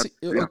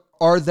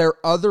 Are there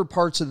other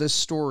parts of this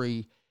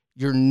story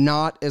you're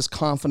not as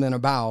confident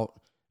about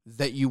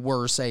that you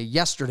were, say,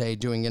 yesterday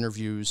doing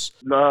interviews?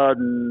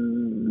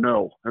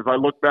 No. As I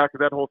look back at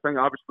that whole thing,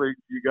 obviously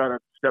you got to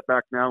step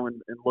back now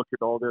and look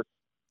at all this.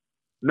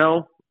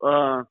 No,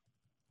 because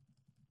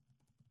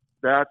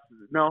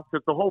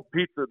the whole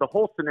pizza, the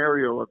whole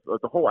scenario of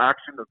the whole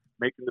action of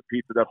making the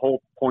pizza, that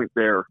whole point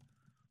there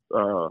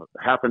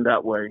happened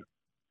that way.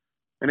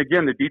 And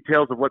again, the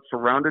details of what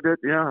surrounded it,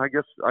 yeah, I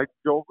guess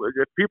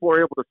if people are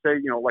able to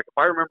say, like if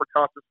I remember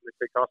Costas and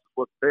they say Costas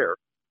wasn't there,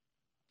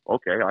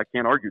 okay, I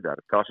can't argue that.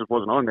 If Costas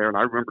wasn't on there and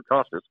I remember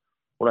Costas,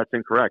 well, that's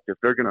incorrect. If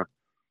they're going to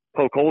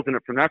poke holes in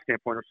it from that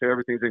standpoint or say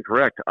everything's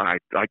incorrect, I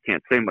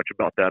can't say much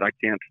about that. I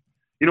can't,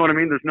 you know what I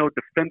mean? There's no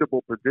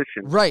defendable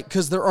position. Right,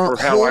 because there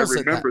aren't holes how I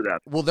remember that.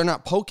 Well, they're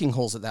not poking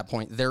holes at that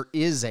point. There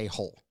is a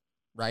hole,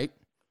 right?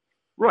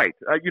 Right.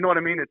 You know what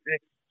I mean?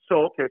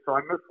 So I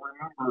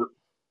misremember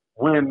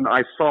when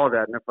I saw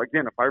that. And if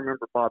I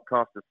remember Bob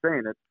Costas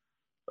saying it,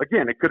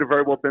 again, it could have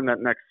very well been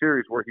that next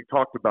series where he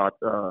talked about,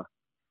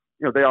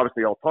 they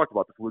obviously all talked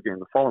about the flu game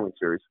the following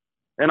series.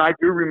 And I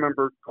do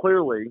remember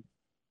clearly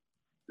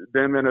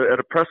them at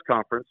a press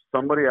conference,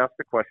 somebody asked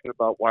a question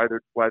about why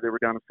they were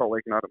down in Salt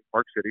Lake and not in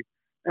Park City.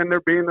 And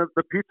there being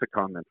the pizza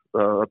comment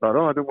about,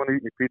 I didn't want to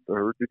eat any pizza,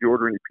 or did you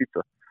order any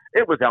pizza?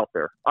 It was out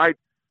there. The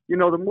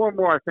more and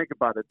more I think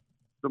about it,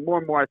 the more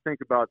and more I think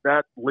about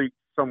that leak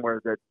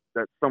somewhere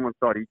that someone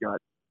thought he got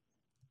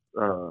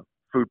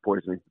food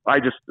poisoning. I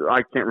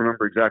can't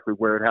remember exactly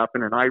where it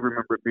happened, and I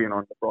remember it being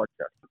on the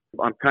broadcast.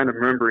 I'm kind of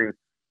remembering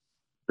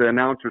the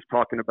announcers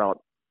talking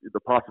about the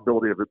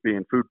possibility of it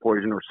being food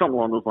poisoning or something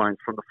along those lines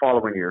from the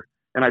following year,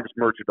 and I just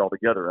merged it all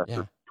together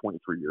after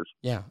 23 years.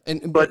 Yeah,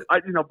 but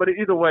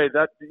either way,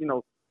 that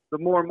the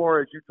more and more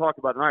as you talk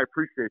about it, and I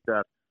appreciate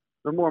that,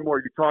 the more and more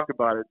you talk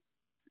about it.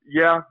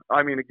 Yeah,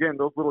 I mean, again,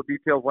 those little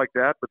details like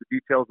that, but the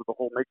details of the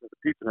whole making of the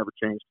pizza never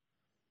changed.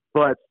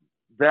 But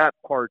that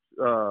part,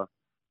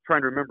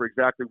 trying to remember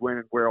exactly when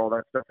and where all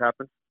that stuff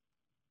happened,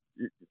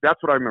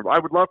 that's what I remember. I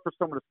would love for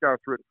someone to scour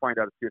through it and find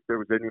out and see if there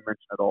was any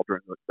mention at all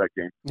during that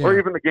game, or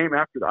even the game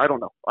after that. I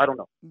don't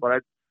know.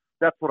 But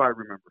that's what I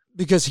remember.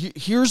 Because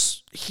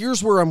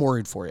here's where I'm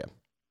worried for you.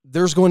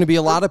 There's going to be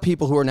a lot of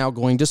people who are now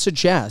going to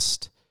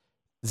suggest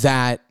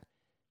that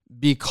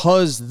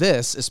because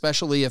this,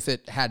 especially if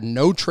it had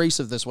no trace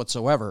of this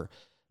whatsoever,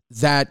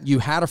 that you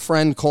had a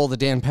friend call the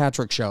Dan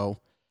Patrick Show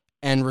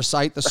and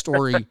recite the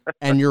story,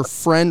 and your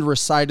friend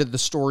recited the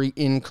story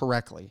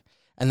incorrectly.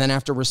 And then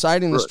after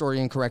reciting the story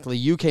incorrectly,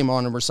 you came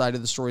on and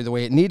recited the story the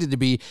way it needed to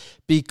be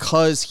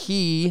because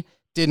he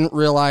didn't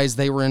realize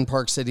they were in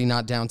Park City,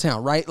 not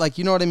downtown, right? Like,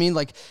 you know what I mean?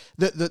 Like,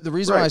 the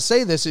reason why I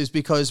say this is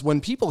because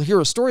when people hear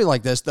a story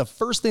like this, the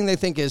first thing they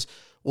think is,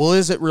 well,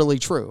 is it really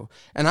true?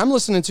 And I'm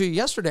listening to you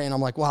yesterday, and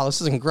I'm like, wow, this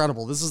is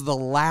incredible. This is the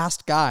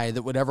last guy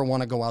that would ever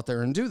want to go out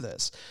there and do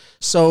this.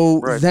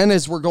 So then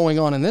as we're going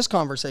on in this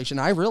conversation,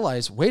 I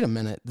realize, wait a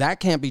minute, that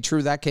can't be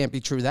true, that can't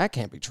be true, that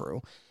can't be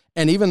true.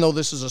 And even though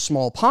this is a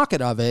small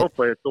pocket of it.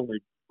 Hopefully it's only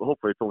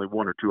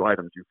one or two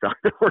items you found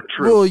that were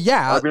true. Well,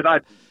 yeah. I mean,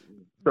 a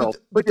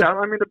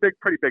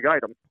pretty big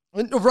item.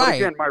 Right. But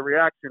again, my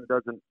reaction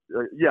doesn't.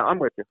 I'm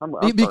with you.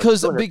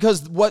 Because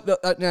what,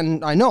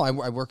 and I know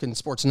I work in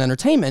sports and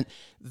entertainment.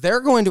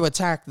 They're going to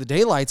attack the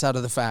daylights out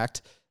of the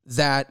fact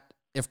that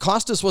if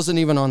Costas wasn't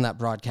even on that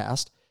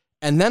broadcast,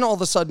 and then all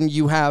of a sudden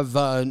you have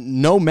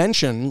no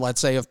mention, let's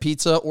say, of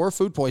pizza or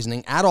food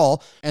poisoning at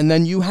all, and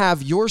then you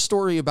have your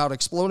story about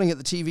exploding at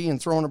the TV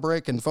and throwing a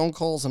brick and phone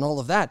calls and all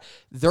of that,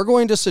 they're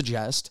going to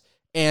suggest,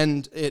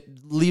 and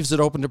it leaves it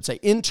open to say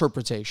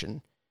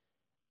interpretation.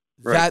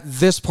 Right. That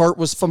this part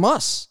was from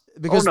us.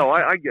 Because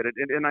I get it.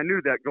 And I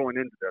knew that going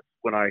into this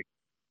when I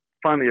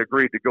finally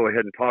agreed to go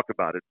ahead and talk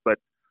about it. But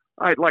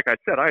like I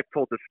said, I've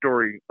told the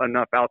story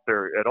enough out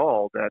there at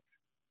all that,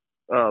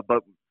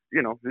 but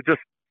it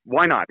just,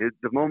 why not?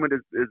 The moment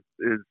is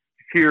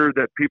here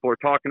that people are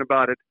talking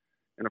about it.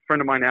 And a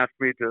friend of mine asked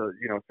me to,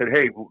 said,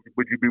 hey,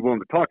 would you be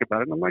willing to talk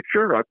about it? And I'm like,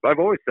 sure. I've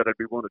always said I'd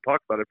be willing to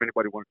talk about it if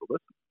anybody wanted to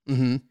listen.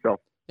 Mm-hmm. So,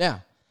 yeah.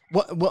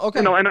 Well,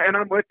 okay. And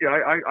I'm with you.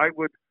 I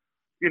would,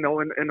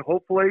 and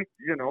hopefully,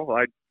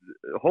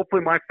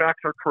 hopefully my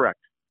facts are correct.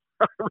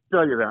 I will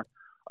tell you that.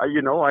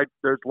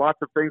 There's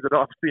lots of things that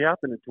obviously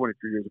happened in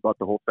 23 years about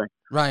the whole thing.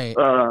 Right.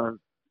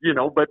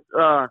 But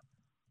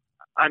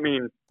I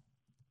mean,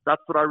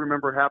 that's what I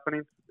remember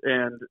happening.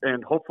 And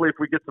hopefully if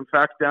we get some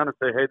facts down and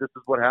say, hey, this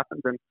is what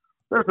happened, then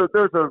there's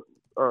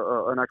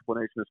an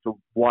explanation as to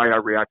why I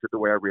reacted the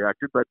way I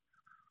reacted. But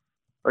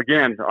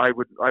again, I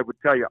would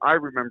tell you, I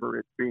remember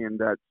it being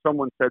that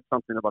someone said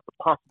something about the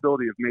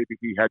possibility of maybe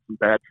he had some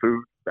bad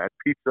food, bad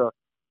pizza,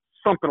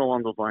 something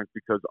along those lines,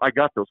 because I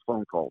got those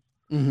phone calls.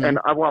 Mm-hmm. And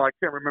while I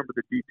can't remember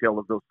the detail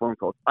of those phone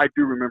calls, I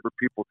do remember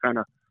people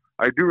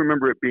I do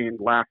remember it being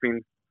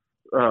laughing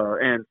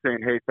and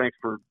saying, hey, thanks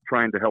for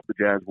trying to help the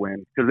Jazz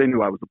win, because they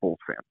knew I was a Bulls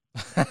fan.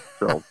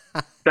 So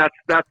that's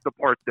the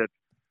part that,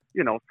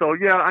 so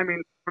yeah, I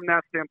mean, from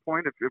that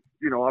standpoint, if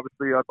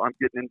obviously I'm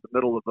getting into the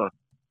middle of a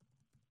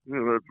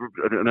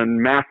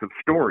massive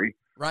story,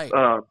 right?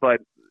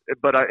 But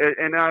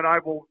I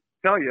will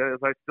tell you, as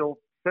I still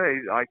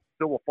say, I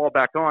still will fall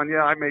back on.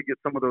 Yeah, I may get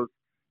some of those.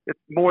 It's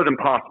more than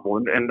possible,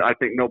 and I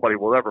think nobody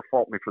will ever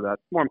fault me for that.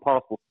 It's more than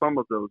possible some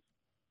of those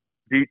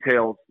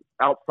details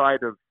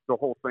outside of the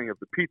whole thing of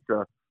the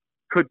pizza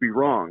could be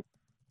wrong.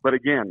 But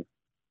again,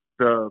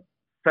 the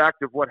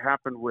fact of what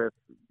happened with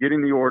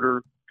getting the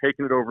order,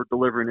 taking it over,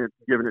 delivering it,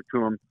 giving it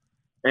to him,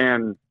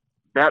 and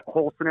that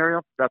whole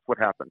scenario, that's what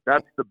happened.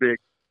 That's the big.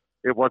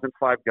 It wasn't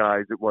five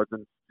guys. It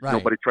wasn't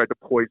nobody tried to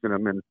poison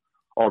him and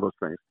all those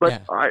things.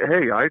 But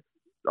I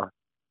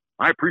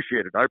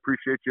appreciate it. I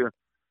appreciate you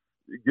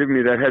giving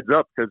me that heads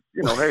up, because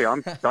hey,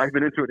 I'm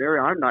diving into an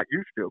area I'm not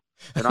used to,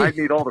 and I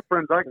need all the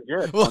friends I can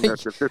get on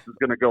this if this is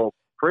going to go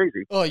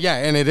crazy. Oh yeah,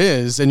 and it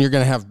is, and you're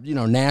going to have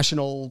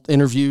national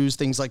interviews,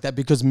 things like that,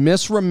 because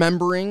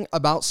misremembering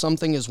about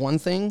something is one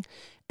thing,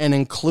 and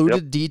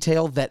included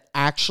detail that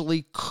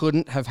actually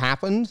couldn't have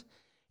happened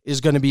is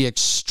going to be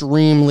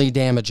extremely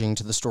damaging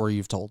to the story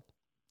you've told.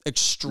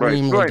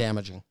 Extremely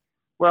damaging.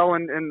 Well,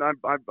 and I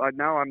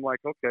now I'm like,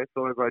 okay,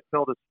 so as I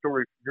tell this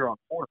story here on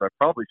Fourth, I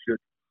probably should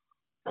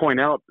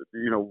point out,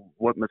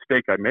 what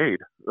mistake I made,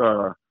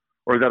 or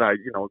that I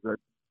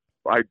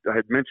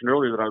had mentioned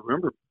earlier that I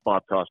remember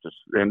Bob Costas,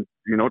 and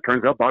it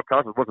turns out Bob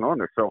Costas wasn't on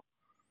there. So,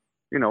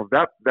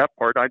 that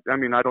part, I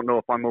mean, I don't know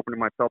if I'm opening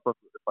myself up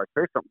if I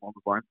say something along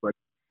those lines, but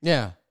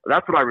yeah,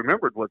 that's what I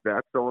remembered was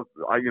that. So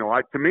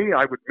to me,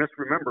 I would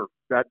misremember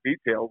that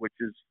detail, which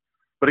is,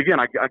 but again,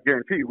 I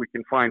guarantee you we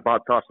can find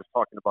Bob Costas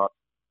talking about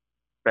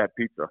bad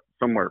pizza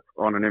somewhere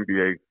on an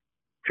NBA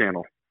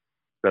channel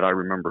that I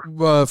remember.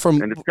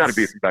 And it's got to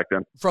be back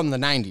then. From the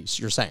 90s,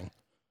 you're saying?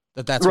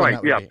 That's right,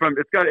 yeah.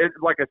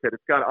 Like I said,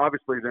 it's got,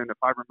 obviously then, if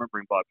I'm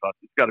remembering Bob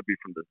Costas, it's got to be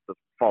from the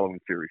following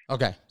series.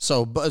 Okay,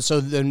 so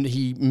then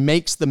he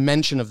makes the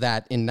mention of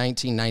that in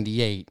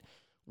 1998.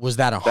 Was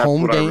that a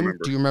home game?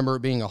 Do you remember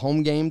it being a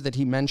home game that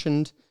he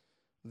mentioned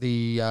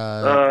the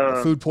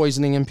food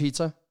poisoning and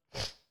pizza?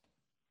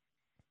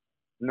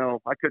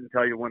 No, I couldn't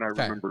tell you when I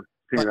remember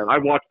seeing that. I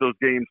watched those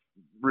games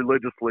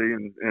religiously,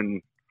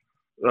 and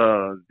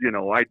I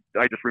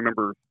just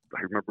remember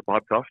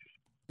Bob Costas.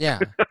 Yeah.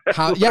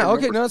 How? Yeah.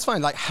 Okay. No, that's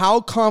fine. Like,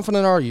 how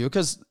confident are you?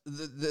 Because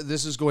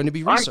this is going to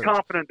be research. I'm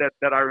confident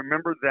that I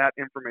remember that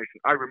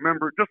information. I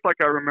remember, just like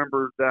I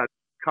remember that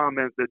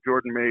comment that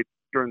Jordan made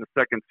during the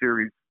second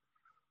series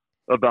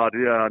about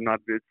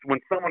it's when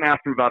someone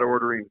asked him about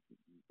ordering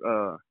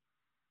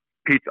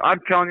pizza. I'm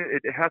telling you,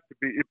 it has to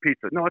be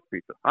pizza. No, it's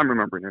pizza. I'm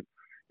remembering it.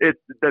 It's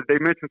that they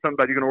mentioned something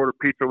about you're going to order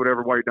pizza or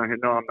whatever while you're down here.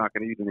 No, I'm not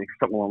going to eat anything.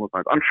 Something along those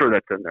lines. I'm sure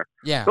that's in there.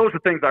 Yeah. Those are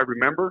things I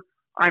remember.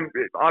 I'm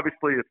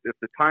obviously if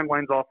the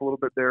timeline's off a little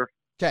bit there.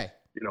 Okay.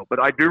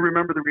 But I do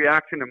remember the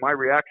reaction, and my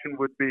reaction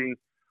would be,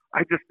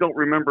 I just don't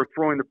remember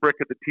throwing the brick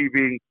at the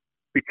TV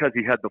because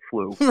he had the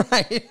flu.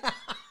 Right.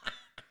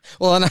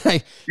 Well, and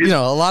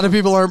a lot of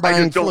people aren't buying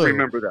I just don't flu.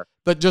 remember that.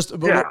 But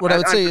what I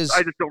would say is,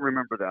 I just don't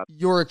remember that.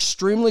 You're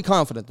extremely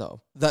confident,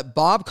 though, that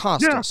Bob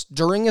Costas,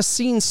 during a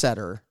scene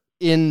setter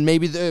in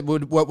maybe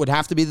what would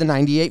have to be the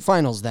 98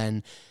 finals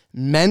then,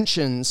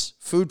 mentions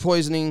food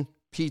poisoning,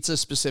 pizza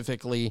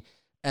specifically,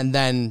 and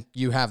then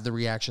you have the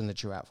reaction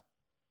that you have.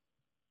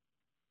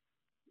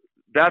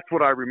 That's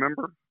what I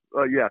remember.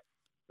 Yes,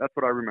 that's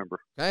what I remember.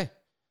 Okay.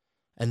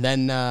 And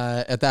then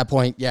at that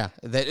point, yeah.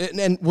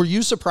 And were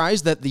you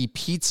surprised that the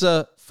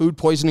pizza food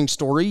poisoning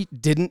story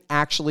didn't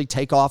actually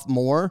take off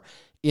more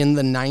in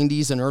the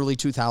 90s and early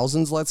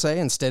 2000s, let's say?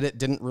 Instead, it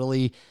didn't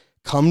really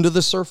come to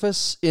the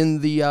surface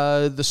in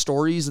the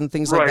stories and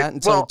things like that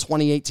until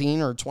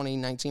 2018 or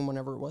 2019,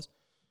 whenever it was?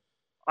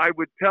 I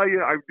would tell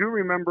you, I do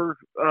remember,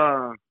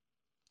 to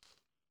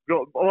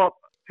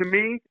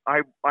me,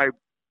 I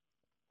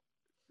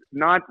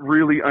not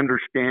really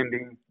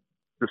understanding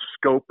the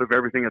scope of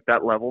everything at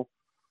that level.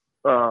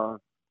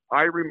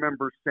 I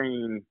remember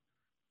saying,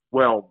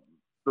 well,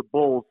 the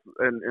Bulls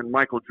and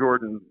Michael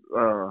Jordan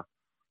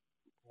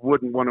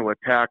wouldn't want to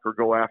attack or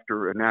go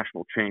after a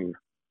national chain.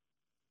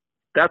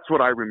 That's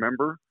what I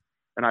remember.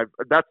 And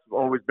that's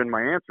always been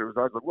my answer.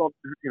 I was like, well,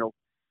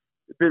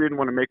 they didn't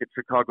want to make it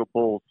Chicago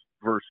Bulls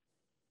versus,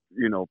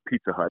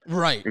 Pizza Hut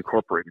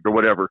Incorporated or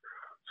whatever.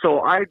 So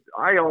I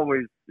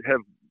always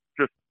have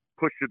just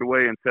pushed it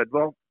away and said,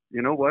 well,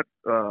 you know what?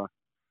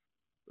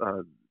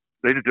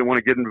 They just didn't want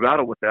to get into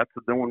battle with that,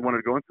 so no one wanted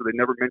to go in, so they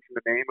never mentioned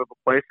the name of a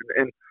place.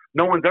 And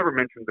no one's ever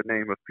mentioned the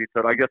name of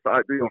Pizza Hut. I guess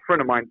a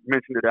friend of mine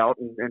mentioned it out,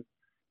 and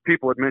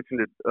people had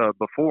mentioned it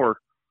before,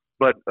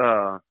 but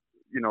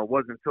it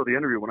wasn't until the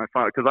interview when I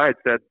found it, because I had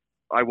said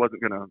I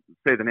wasn't going to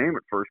say the name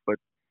at first, but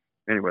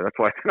anyway, that's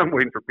why I said I'm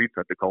waiting for Pizza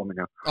Hut to call me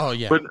now. Oh,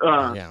 yeah. But,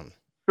 yeah.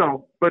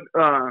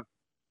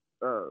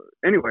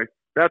 Anyway,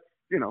 that's,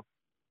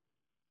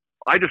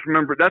 I just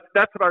remember, that's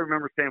what I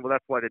remember saying, well,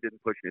 that's why they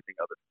didn't push anything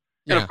of it.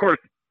 Yeah. And of course,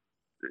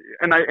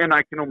 and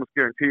I can almost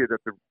guarantee you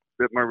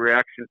that my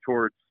reaction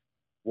towards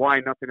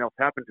why nothing else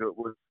happened to it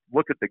was,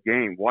 look at the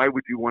game. Why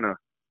would you want to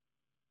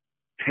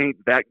taint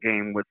that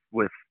game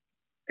with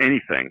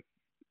anything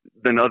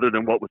other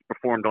than what was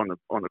performed on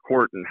the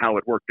court and how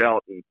it worked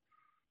out, and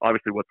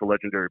obviously what's a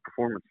legendary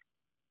performance.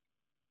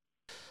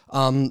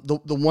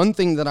 The one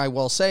thing that I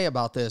will say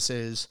about this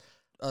is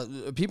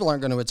people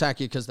aren't going to attack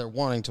you because they're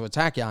wanting to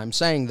attack you. I'm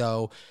saying,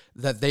 though,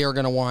 that they are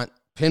going to want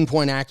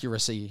pinpoint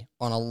accuracy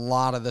on a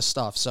lot of this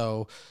stuff.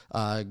 So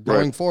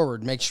going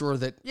forward, make sure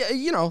that,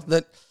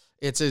 that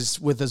it's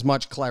with as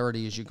much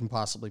clarity as you can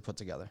possibly put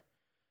together.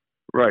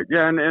 Right.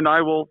 Yeah. And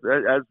I will,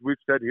 as we've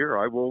said here,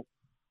 I will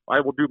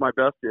do my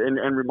best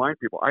and remind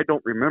people, I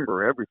don't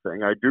remember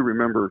everything. I do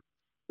remember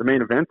the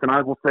main events, and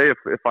I will say,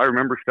 if I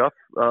remember stuff,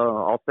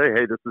 I'll say,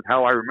 hey, this is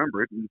how I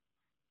remember it.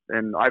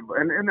 And I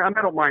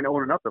don't mind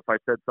owning up if I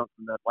said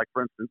something that, like,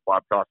 for instance,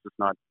 Bob Costas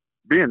not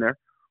being there.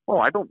 Well,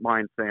 I don't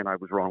mind saying I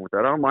was wrong with that.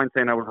 I don't mind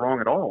saying I was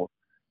wrong at all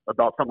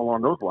about something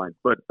along those lines.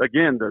 But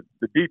again,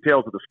 the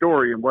details of the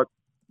story and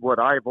what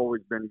I've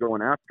always been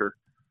going after,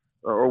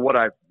 or what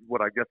I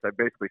guess I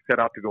basically set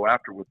out to go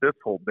after with this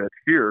whole bit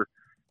here,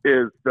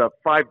 is the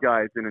five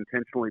guys and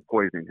intentionally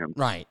poisoning him.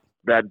 Right.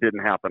 That didn't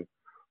happen.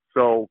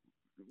 So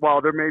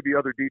while there may be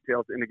other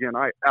details, and again,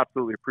 I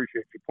absolutely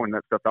appreciate you pointing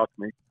that stuff out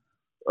to me,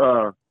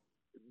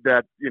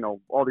 that,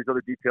 all these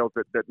other details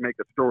that make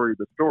a story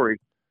the story,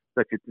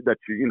 that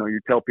you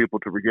tell people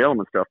to regale them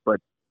and stuff. But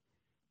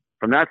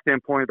from that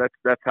standpoint,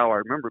 that's how I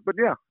remember it. But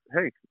yeah,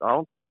 hey,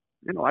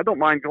 I don't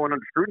mind going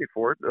under scrutiny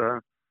for it.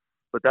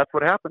 But that's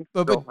what happened.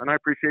 And I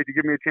appreciate you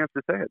giving me a chance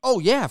to say it. Oh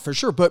yeah, for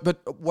sure.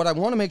 But what I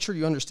want to make sure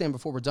you understand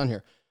before we're done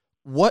here,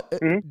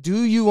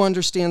 do you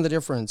understand the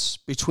difference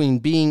between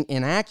being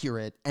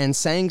inaccurate and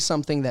saying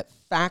something that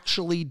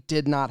factually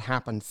did not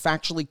happen,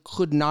 factually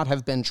could not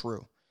have been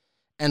true?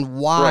 And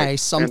why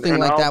something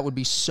like that would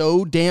be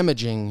so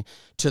damaging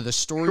to the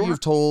story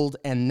you've told,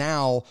 and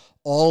now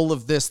all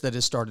of this that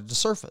has started to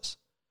surface.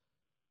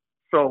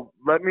 So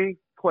let me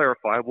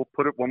clarify. We'll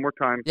put it one more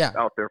time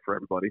out there for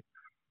everybody.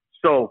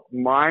 So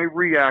my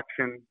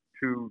reaction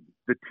to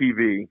the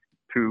TV,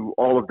 to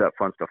all of that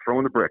fun stuff,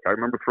 throwing the brick. I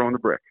remember throwing the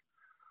brick.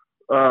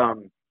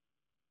 And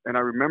I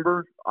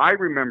remember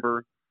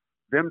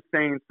them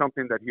saying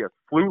something that he has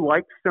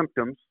flu-like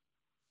symptoms,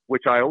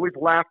 which I always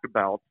laughed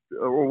about,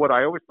 or what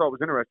I always thought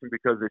was interesting,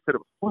 because they said it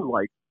was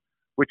flu-like,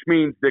 which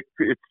means that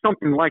it's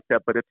something like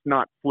that, but it's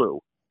not flu.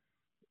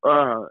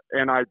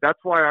 That's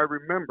why I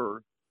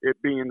remember it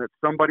being that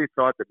somebody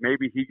thought that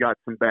maybe he got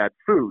some bad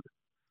food.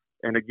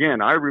 And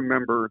again, I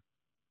remember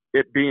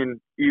it being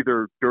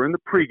either during the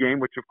pregame,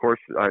 which of course,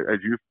 as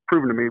you've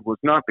proven to me, was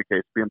not the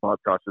case being Bob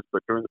Costas,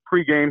 but during the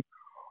pregame,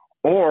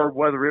 or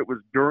whether it was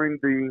during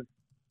the,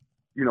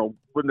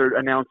 when they're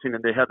announcing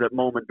and they have that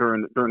moment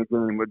during a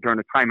game, during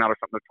a timeout or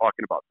something, they're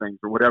talking about things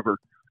or whatever.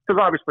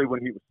 Because obviously when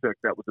he was sick,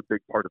 that was a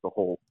big part of the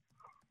whole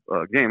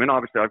game. And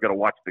obviously I've got to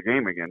watch the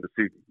game again to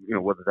see,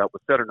 whether that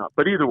was said or not.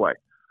 But either way,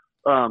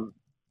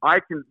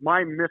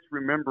 my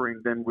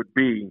misremembering then would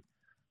be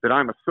that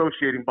I'm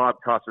associating Bob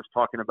Costas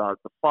talking about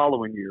the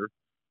following year,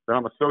 that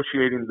I'm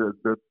associating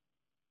the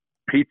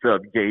pizza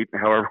gate,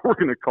 however we're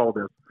going to call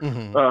this,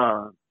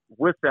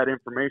 with that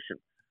information.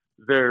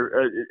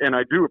 And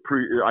I do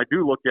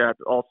look at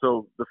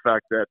also the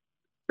fact that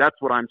that's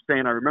what I'm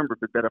saying. I remember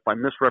that if I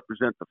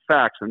misrepresent the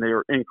facts and they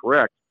are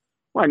incorrect,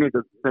 well, I need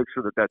to make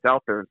sure that that's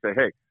out there and say,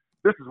 hey,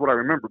 this is what I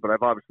remember, but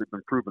I've obviously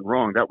been proven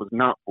wrong. That was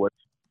not what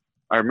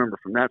I remember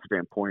from that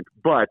standpoint.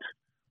 But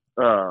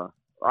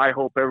I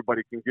hope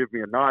everybody can give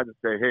me a nod and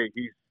say, hey,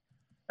 he's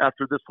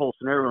after this whole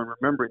scenario and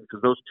remembering,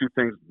 because those two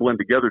things blend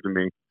together to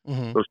me,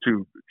 those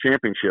two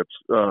championships,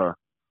 the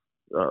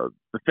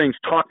things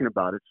talking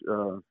about it,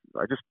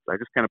 I just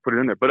kind of put it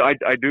in there. But I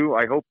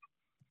hope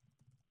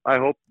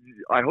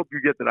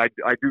you get that.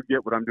 I do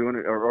get what I'm doing,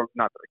 or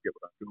not that I get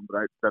what I'm doing,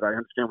 but that I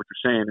understand what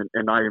you're saying,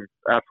 and I am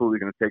absolutely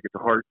going to take it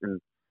to heart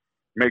and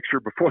make sure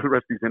before the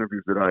rest of these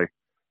interviews that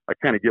I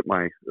kind of get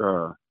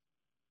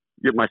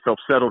myself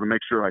settled and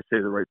make sure I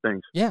say the right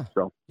things. Yeah.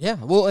 So yeah.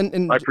 Well,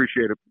 and I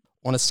appreciate it.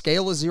 On a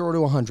scale of 0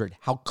 to 100,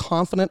 how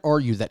confident are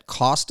you that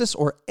Costas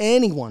or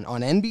anyone on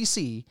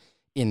NBC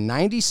in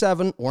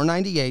 97 or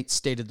 98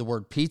 stated the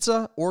word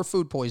pizza or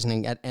food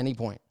poisoning at any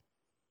point?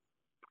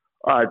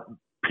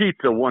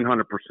 Pizza,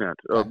 100%,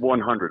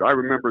 100. I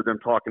remember them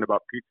talking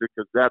about pizza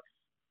because that's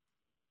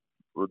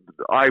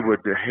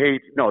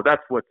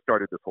what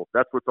started this whole.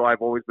 That's what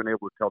I've always been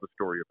able to tell the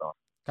story about.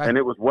 Okay. And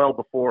it was well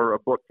before a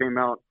book came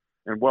out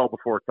and well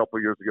before a couple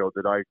of years ago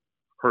that I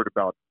heard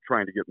about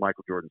trying to get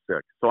Michael Jordan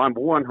sick. So I'm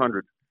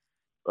 100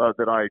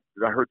 that I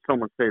heard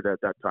someone say that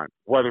at that time.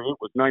 Whether it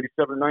was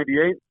 97,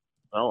 98,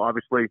 well,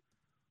 obviously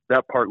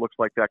that part looks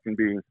like that can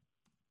be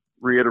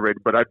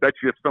reiterated. But I bet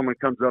you if someone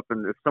comes up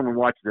and if someone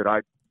watches it,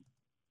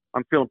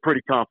 I'm feeling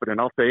pretty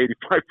confident. I'll say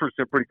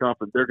 85% pretty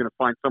confident they're going to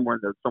find somewhere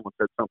that someone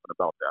said something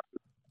about that.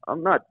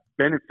 I'm not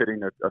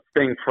benefiting a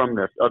thing from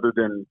this other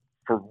than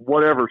for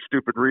whatever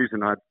stupid reason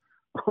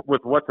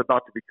with what's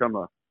about to become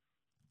a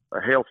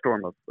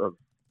hailstorm of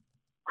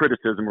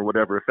criticism or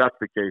whatever, if that's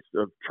the case,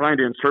 of trying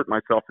to insert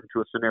myself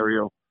into a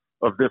scenario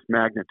of this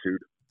magnitude.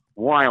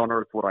 Why on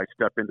earth would I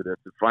step into this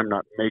if I'm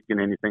not making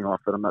anything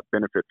off it? I'm not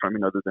benefiting from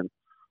it other than,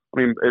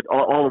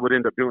 all it would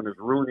end up doing is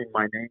ruining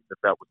my name if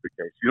that was the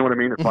case. You know what I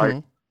mean? If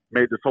I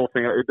made this whole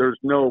thing, there's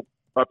no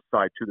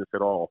upside to this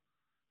at all.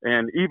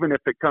 And even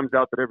if it comes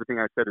out that everything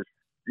I said is,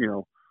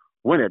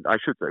 when it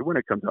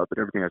comes out that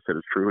everything I said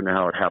is true and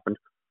how it happened,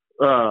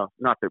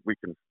 not that we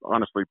can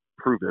honestly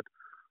prove it,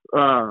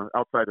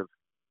 outside of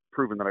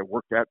proving that I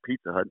worked at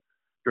Pizza Hut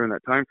during that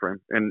time frame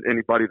and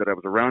anybody that I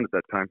was around at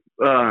that time.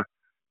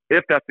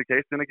 If that's the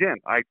case, then again,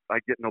 I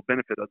get no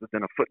benefit other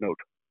than a footnote.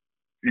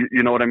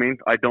 You know what I mean?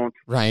 I don't.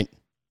 Right.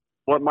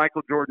 What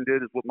Michael Jordan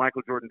did is what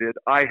Michael Jordan did.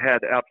 I had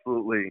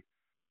absolutely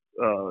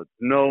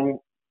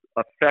no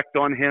effect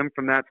on him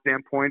from that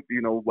standpoint.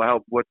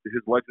 What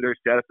his legendary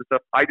status and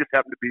stuff. I just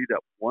happened to be that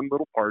one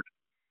little part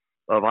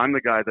of I'm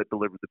the guy that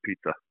delivered the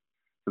pizza.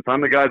 Since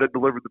I'm the guy that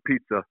delivered the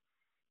pizza,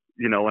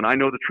 and I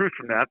know the truth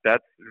from that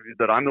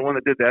I'm the one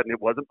that did that, and it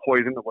wasn't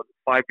poison, there wasn't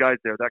 5 guys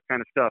there, that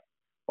kind of stuff.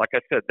 Like I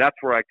said, that's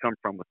where I come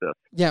from with this.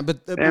 Yeah,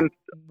 but those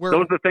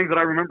are the things that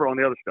I remember on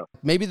the other stuff.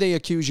 Maybe they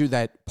accuse you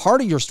that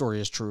part of your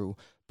story is true,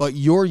 but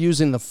you're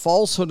using the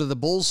falsehood of the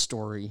Bulls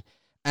story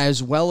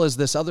as well as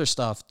this other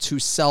stuff to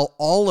sell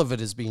all of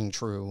it as being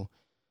true,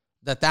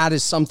 that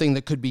is something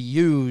that could be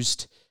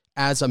used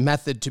as a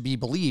method to be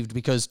believed,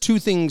 because two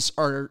things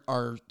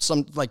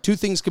two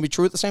things can be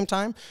true at the same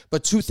time,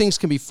 but two things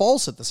can be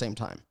false at the same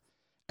time.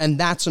 And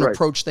that's an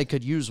approach they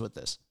could use with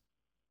this.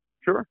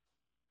 Sure.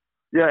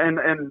 Yeah.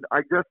 And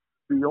I guess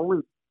the only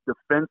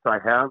defense I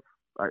have,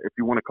 if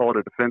you want to call it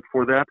a defense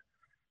for that,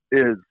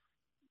 is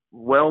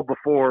well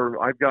before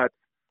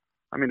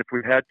if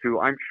we had to,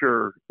 I'm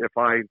sure if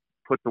I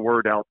put the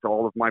word out to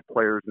all of my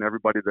players and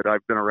everybody that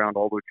I've been around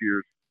all those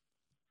years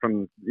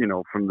from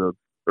the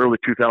early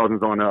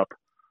 2000s on up,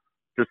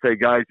 to say,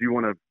 guys, you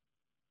want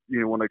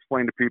to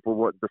explain to people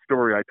what the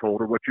story I told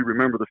or what you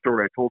remember the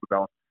story I told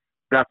about,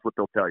 that's what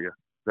they'll tell you.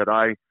 That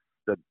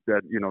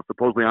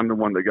supposedly I'm the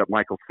one that got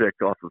Michael sick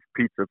off of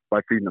pizza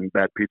by feeding him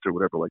bad pizza or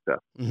whatever like that.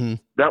 Mm-hmm.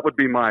 That would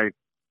be my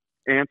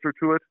answer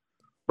to it.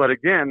 But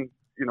again,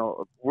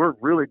 we're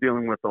really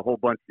dealing with a whole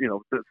bunch,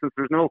 since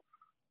there's no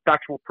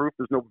factual proof,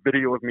 there's no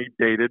video of me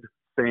dated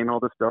saying all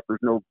this stuff, there's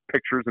no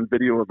pictures and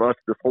video of us,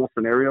 this whole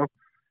scenario.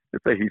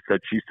 It's a he said,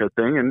 she said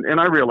thing. And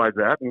I realize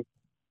that.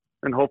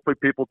 And hopefully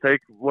people take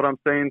what I'm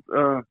saying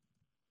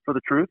for for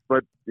the truth,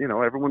 but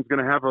everyone's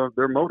going to have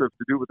their motive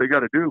to do what they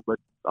got to do. But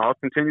I'll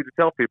continue to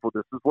tell people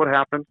this is what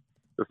happened.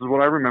 This is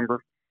what I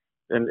remember.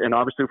 And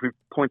obviously, if we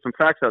point some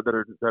facts out that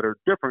are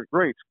different,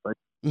 great. But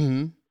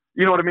Mm-hmm.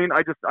 you know what I mean?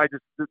 I just,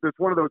 it's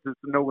one of those. It's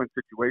a no-win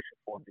situation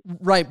for me.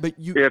 Right, but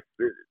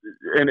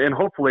and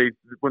hopefully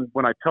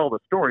when I tell the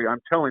story, I'm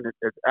telling it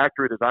as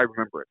accurate as I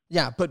remember it.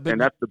 Yeah, but and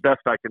that's the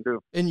best I can do.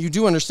 And you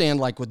do understand,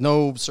 like with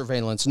no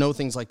surveillance, no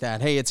things like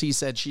that. Hey, it's he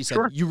said, she said.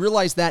 Sure. You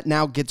realize that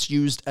now gets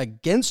used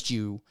against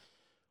you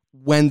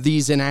when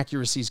these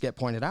inaccuracies get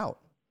pointed out.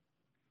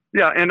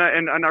 Yeah, and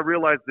I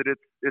realize that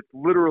it's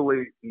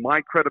literally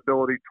my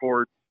credibility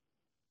towards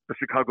the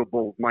Chicago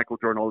Bulls, Michael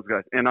Jordan, all those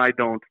guys, and I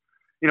don't,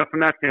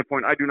 from that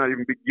standpoint, I do not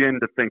even begin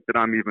to think that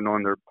I'm even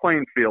on their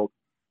playing field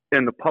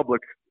in the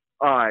public's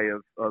eye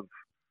of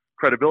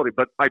credibility.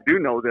 But I do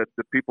know that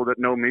the people that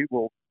know me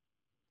will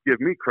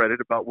give me credit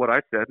about what I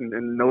said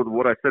and know that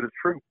what I said is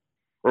true,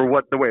 or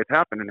what the way it's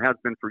happened and has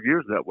been for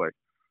years that way.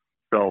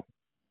 So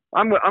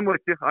I'm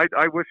with you.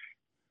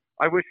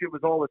 I wish it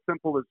was all as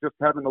simple as just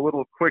having a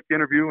little quick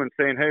interview and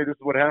saying, hey, this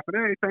is what happened.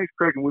 Hey, thanks,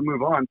 Craig, and we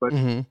move on. But,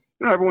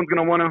 everyone's going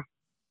to want to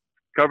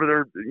cover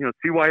their,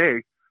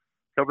 CYA,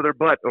 cover their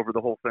butt over the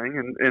whole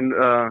thing. And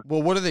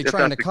well, what are they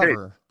trying to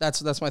cover?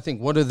 That's my thing.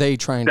 What are they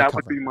trying to cover? That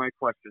would be my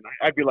question.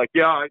 I'd be like,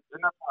 and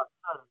that's what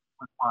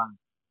I'm saying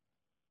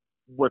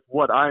with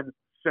what I'm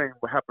saying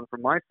what happened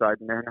from my side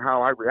and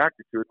how I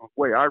reacted to it and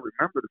the way I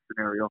remember the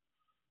scenario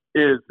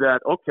is that,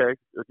 okay,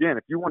 again,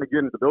 if you want to get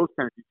into those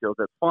kind of details,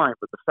 that's fine.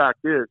 But the fact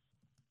is,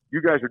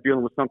 you guys are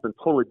dealing with something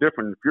totally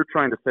different. If you're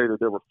trying to say that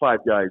there were 5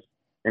 guys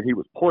and he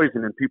was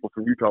poisoned and people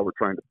from Utah were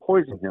trying to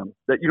poison him,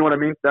 that, you know what I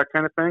mean? That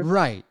kind of thing.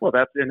 Right. Well,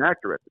 that's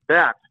inaccurate.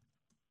 That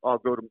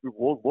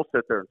we'll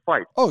sit there and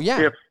fight. Oh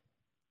yeah. If,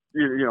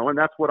 and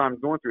that's what I'm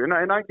going through.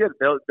 And I get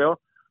it. They'll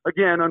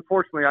again,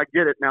 unfortunately, I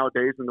get it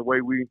nowadays in the way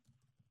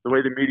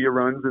the media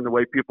runs and the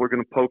way people are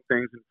going to poke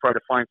things and try to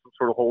find some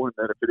sort of hole in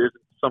that if it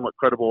isn't somewhat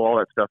credible, all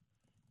that stuff.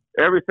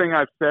 Everything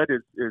I've said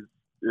is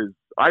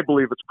I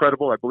believe it's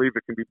credible. I believe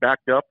it can be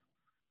backed up,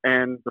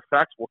 and the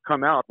facts will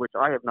come out, which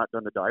I have not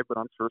done the dive, but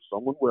I'm sure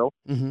someone will.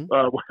 Mm-hmm.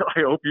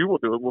 I hope you will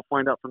do it. We'll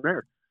find out from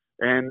there.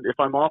 And if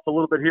I'm off a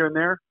little bit here and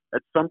there,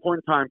 at some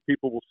point in time,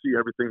 people will see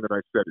everything that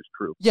I said is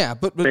true. Yeah,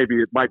 but maybe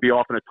it might be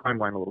off in a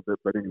timeline a little bit,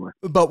 but anyway.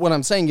 But what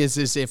I'm saying is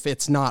if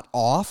it's not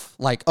off,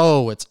 like,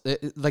 it's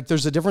like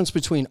there's a difference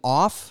between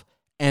off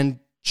and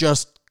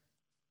just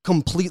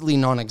completely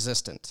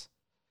non-existent.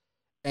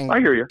 And I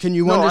hear you. Can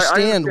you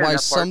understand I why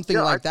that something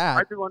like that?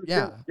 I do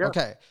understand. Yeah.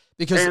 Okay.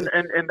 Because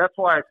and that's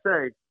why I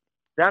say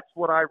that's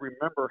what I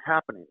remember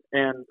happening,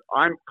 and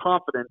I'm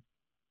confident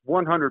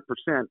 100%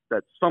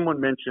 that someone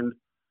mentioned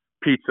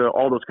pizza,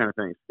 all those kind of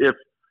things. If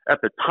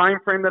at the time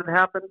frame that it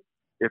happened,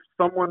 if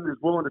someone is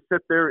willing to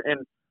sit there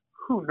and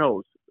who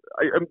knows,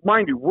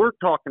 mind you, we're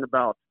talking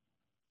about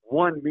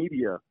one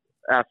media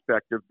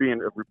aspect of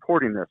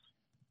reporting this.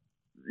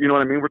 You know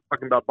what I mean? We're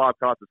talking about Bob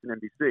Costas and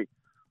NBC.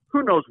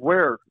 Who knows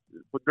where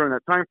during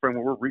that time frame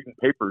when we're reading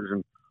papers,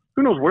 and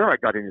who knows where I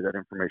got any of that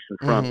information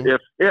from? Mm-hmm.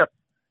 If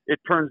it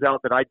turns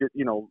out that I did,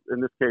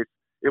 in this case,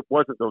 it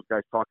wasn't those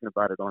guys talking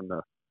about it on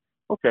the.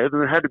 Okay,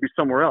 then it had to be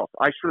somewhere else.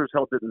 I sure as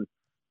hell didn't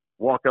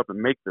walk up and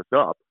make this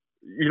up.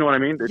 You know what I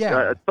mean?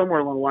 Yeah.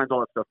 Somewhere along the lines, all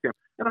that stuff came.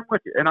 And I'm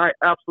with you. And I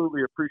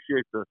absolutely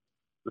appreciate the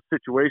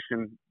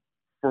situation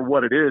for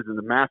what it is and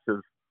the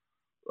massive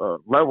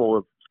level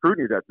of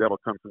scrutiny that'll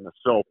come from this.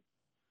 So,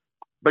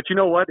 but you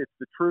know what? It's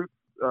the truth.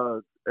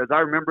 As I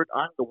remember it,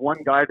 I'm the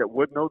one guy that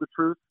would know the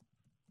truth.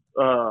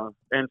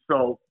 And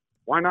so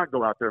why not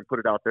go out there and put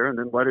it out there and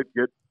then let it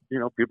get,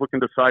 people can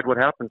decide what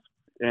happens.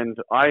 And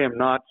I am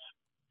not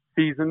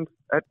seasoned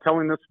at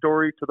telling this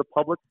story to the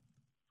public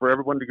for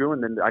everyone to go.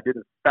 And then I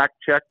didn't fact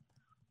check,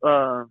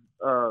 or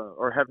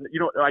have,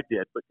 I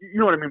did, but you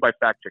know what I mean by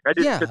fact check. I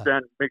didn't sit there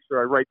and make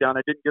sure I write down.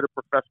 I didn't get a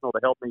professional to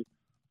help me,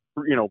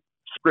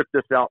 script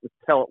this out and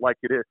tell it like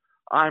it is.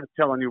 I'm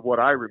telling you what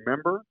I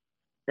remember.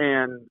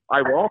 And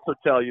I will also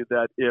tell you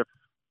that if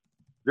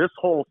this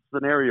whole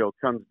scenario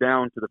comes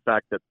down to the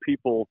fact that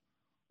people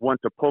want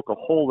to poke a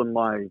hole in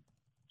my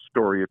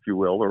story, if you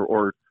will,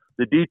 or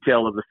the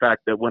detail of the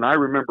fact that when I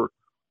remember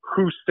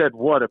who said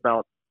what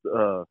about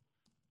the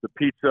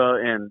pizza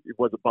and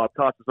was it Bob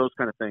Costas, those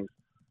kind of things,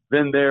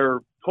 then they're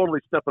totally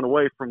stepping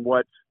away from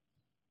what,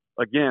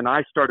 again,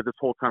 I started this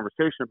whole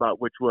conversation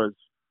about, which was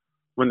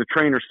when the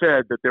trainer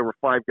said that there were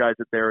 5 guys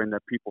there and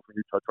that people from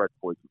Utah tried to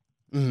poison.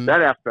 Mm-hmm.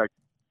 That aspect,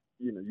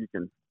 you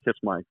can kiss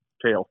my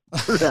tail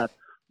for that.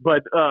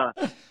 But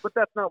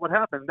that's not what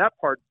happened. That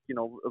part,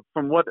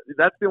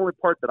 that's the only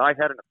part that I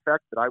had an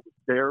effect, that I was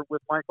there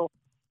with Michael.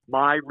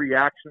 My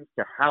reactions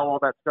to how all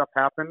that stuff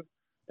happened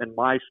and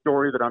my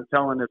story that I'm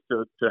telling is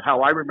to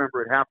how I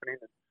remember it happening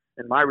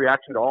and my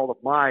reaction to all of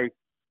my,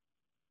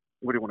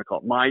 what do you want to call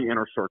it, my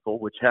inner circle,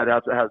 which has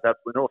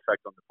absolutely no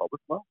effect on the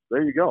public. Well,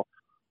 there you go.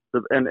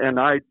 But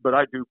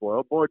I do,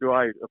 boy, do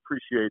I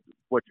appreciate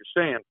what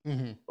you're saying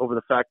mm-hmm. over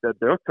the fact that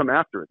they'll come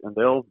after it and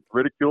they'll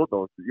ridicule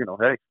those,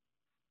 hey,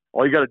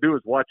 all you got to do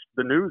is watch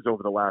the news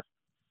over the last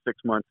 6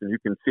 months and you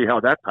can see how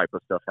that type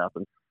of stuff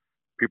happens.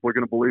 people are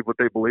going to believe what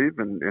they believe,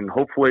 and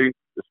hopefully,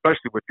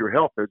 especially with your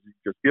help, as you've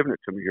just given it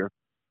to me here,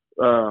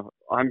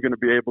 I'm going to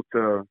be able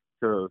to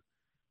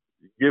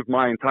give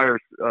my entire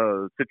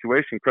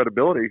situation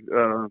credibility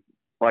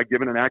by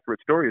giving an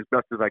accurate story as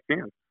best as I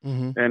can.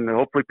 Mm-hmm. And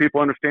hopefully people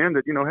understand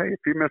that, hey, if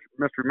you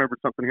misremembered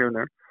something here and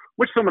there,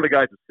 which some of the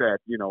guys have said,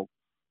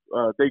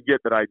 they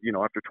get that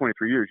after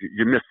 23 years,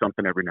 you miss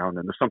something every now and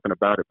then. There's something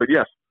about it. But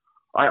yes,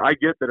 I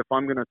get that if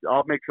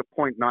I'll make a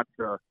point not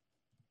to,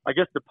 I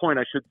guess the point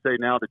I should say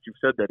now that you've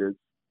said that is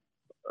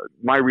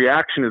my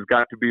reaction has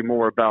got to be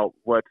more about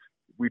what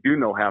we do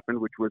know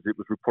happened, which was it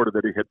was reported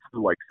that he had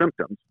flu-like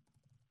symptoms.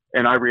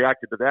 And I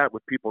reacted to that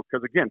with people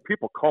because, again,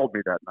 people called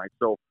me that night.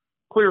 So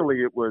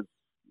clearly it was,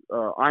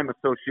 I'm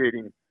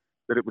associating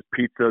that it was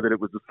pizza, that it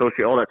was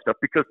associated, all that stuff.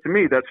 Because to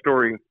me, that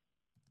story,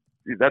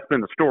 that's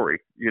been the story,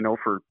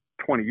 for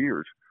 20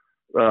 years.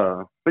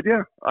 But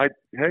yeah, I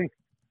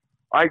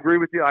agree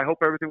with you. I hope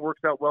everything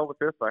works out well with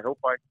this. I hope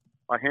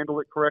I handle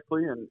it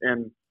correctly.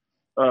 And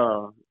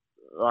I'm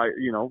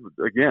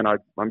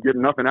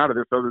getting nothing out of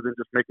this other than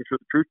just making sure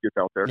the truth gets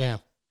out there. Yeah.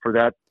 For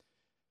that,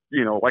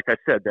 like I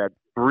said, that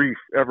brief,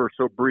 ever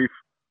so brief,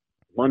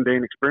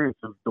 mundane experience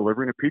of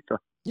delivering a pizza.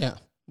 Yeah.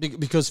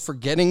 Because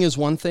forgetting is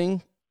one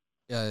thing.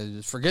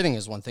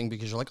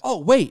 Because you're like, oh,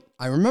 wait,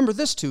 I remember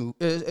this too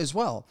as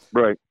well.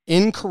 Right.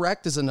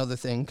 Incorrect is another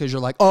thing because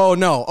you're like, oh,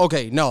 no,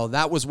 okay, no,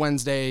 that was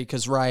Wednesday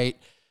because, right,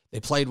 they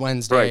played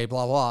Wednesday, right.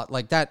 Blah, blah.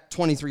 Like that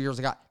 23 years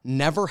ago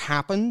never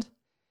happened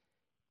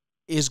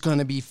is going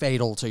to be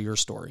fatal to your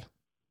story.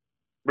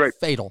 Right.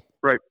 Fatal.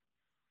 Right.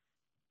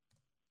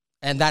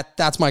 And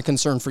that's my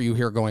concern for you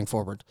here going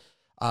forward.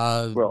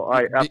 Well,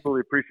 I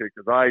absolutely appreciate it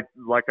because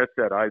like I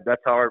said,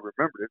 that's how I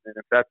remembered it. And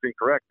if that's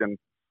incorrect, then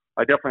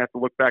I definitely have to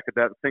look back at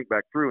that and think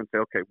back through and say,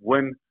 okay,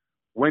 when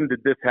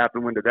did this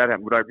happen? When did that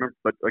happen? Would I remember?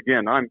 But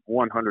again, I'm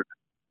 100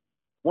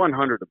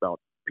 about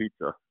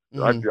pizza.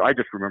 Mm-hmm. I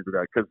just remember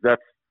that because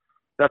that's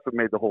what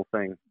made the whole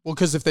thing. Well,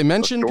 because if they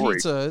mention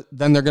pizza,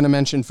 then they're going to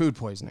mention food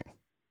poisoning.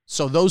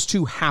 So those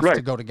two have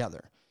to go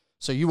together.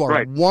 So you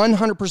are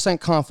 100%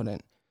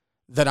 confident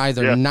that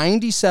either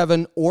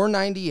 97 or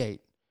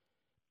 98,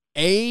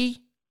 an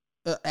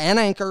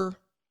anchor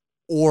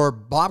or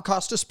Bob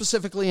Costa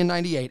specifically in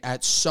 98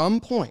 at some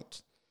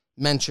point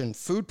mentioned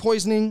food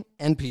poisoning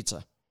and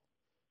pizza.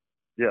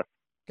 Yeah.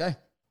 Okay.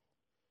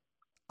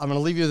 I'm going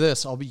to leave you with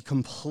this. I'll be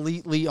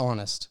completely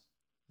honest.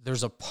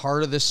 There's a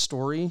part of this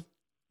story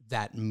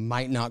that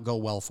might not go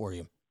well for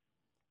you.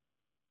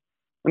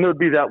 And it would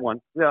be that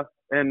one. Yeah.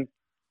 And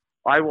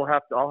I'll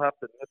have to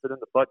nip it in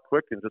the butt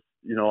quick and just,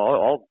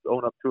 I'll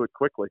own up to it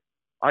quickly.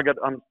 I'm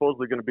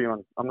supposedly going to be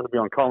on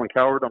Colin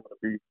Cowherd. I'm going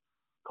to be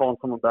calling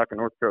someone back in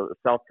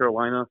South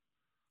Carolina.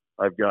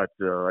 I've got,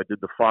 I did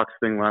the Fox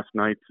thing last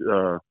night.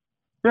 I'll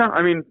be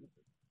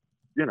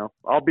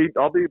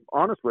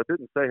honest with it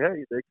and say,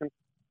 hey,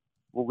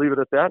 we'll leave it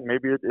at that.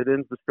 Maybe it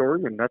ends the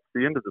story and that's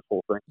the end of this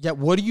whole thing. Yeah.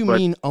 What do you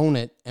mean own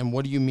it? And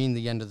what do you mean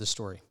the end of the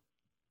story?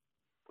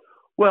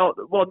 Well,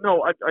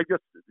 no, I guess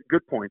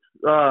good point.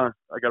 I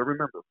got to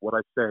remember what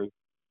I say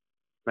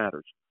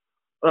matters,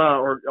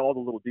 or all the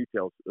little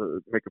details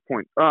make a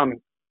point.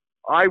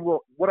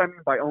 What I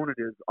mean by own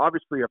it is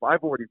obviously if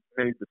I've already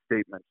made the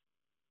statement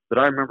that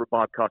I remember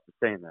Bob Costa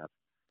saying that,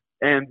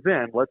 and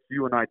then let's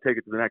you and I take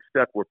it to the next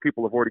step where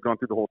people have already gone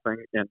through the whole thing,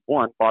 and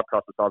one, Bob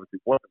Costa obviously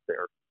wasn't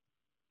there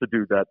to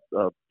do that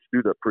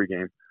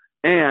pregame,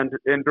 and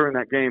during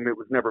that game it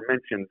was never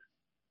mentioned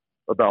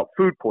about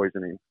food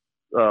poisoning.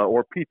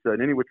 Or pizza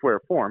in any which way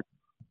or form.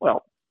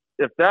 Well,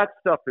 if that's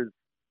the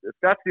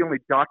only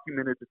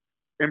documented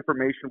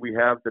information we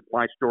have that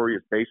my story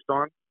is based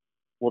on,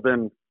 well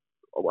then,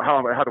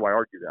 how do I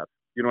argue that?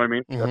 You know what I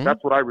mean? Mm-hmm. If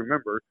that's what I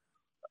remember.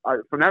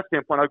 From that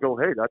standpoint, I go,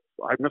 hey,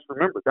 I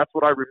misremembered. That's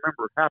what I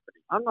remember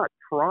happening. I'm not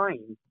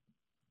trying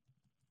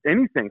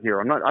anything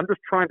here. I'm just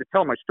trying to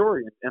tell my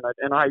story, and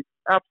I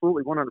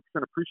absolutely 100%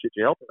 appreciate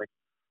you helping me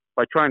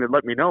by trying to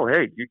let me know,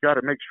 hey, you got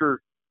to make sure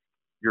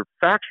your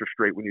facts are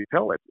straight when you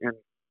tell it. And,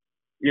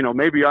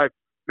 maybe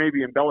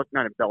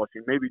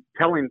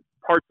telling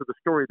parts of the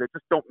story that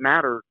just don't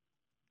matter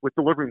with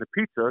delivering the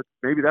pizza.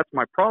 Maybe that's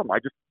my problem.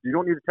 You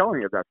don't need to tell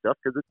any of that stuff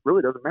because it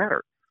really doesn't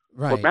matter.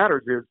 Right. What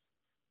matters is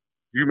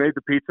you made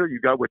the pizza, you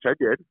got, which I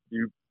did.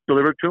 You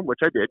delivered to him, which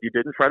I did. You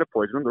didn't try to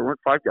poison him. There weren't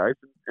 5 guys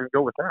and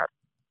go with that.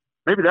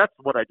 Maybe that's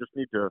what I just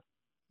need to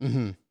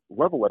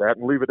level it at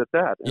and leave it at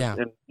that.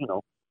 And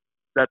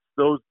that's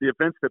the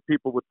events that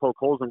people would poke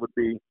holes in would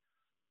be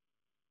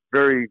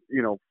very,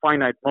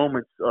 finite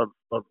moments of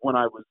when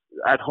I was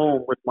at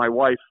home with my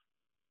wife,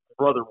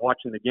 brother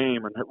watching the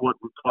game and what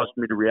would cause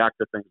me to react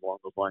to things along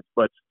those lines.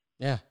 But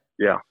yeah.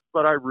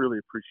 But I really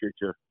appreciate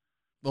you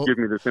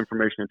giving me this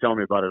information and telling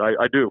me about it.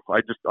 I do.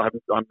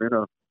 I'm in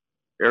a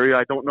area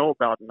I don't know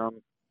about, and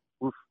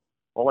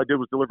all I did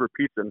was deliver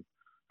pizza, and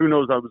who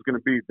knows I was going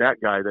to be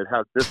that guy that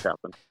had this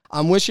happen.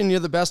 I'm wishing you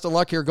the best of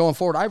luck here going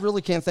forward. I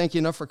really can't thank you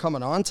enough for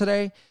coming on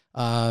today.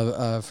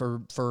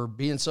 for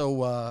being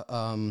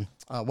so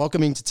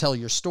welcoming to tell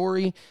your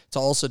story, to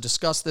also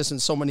discuss this in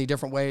so many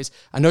different ways.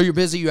 I know you're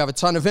busy. You have a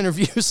ton of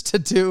interviews to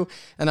do,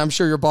 and I'm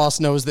sure your boss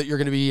knows that you're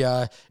going to be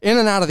in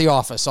and out of the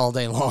office all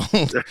day long.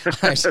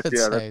 I should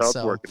say. That's how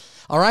it's working.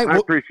 All right. I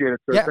appreciate it,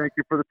 sir. Yeah. Thank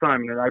you for the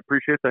time, and I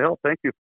appreciate the help. Thank you.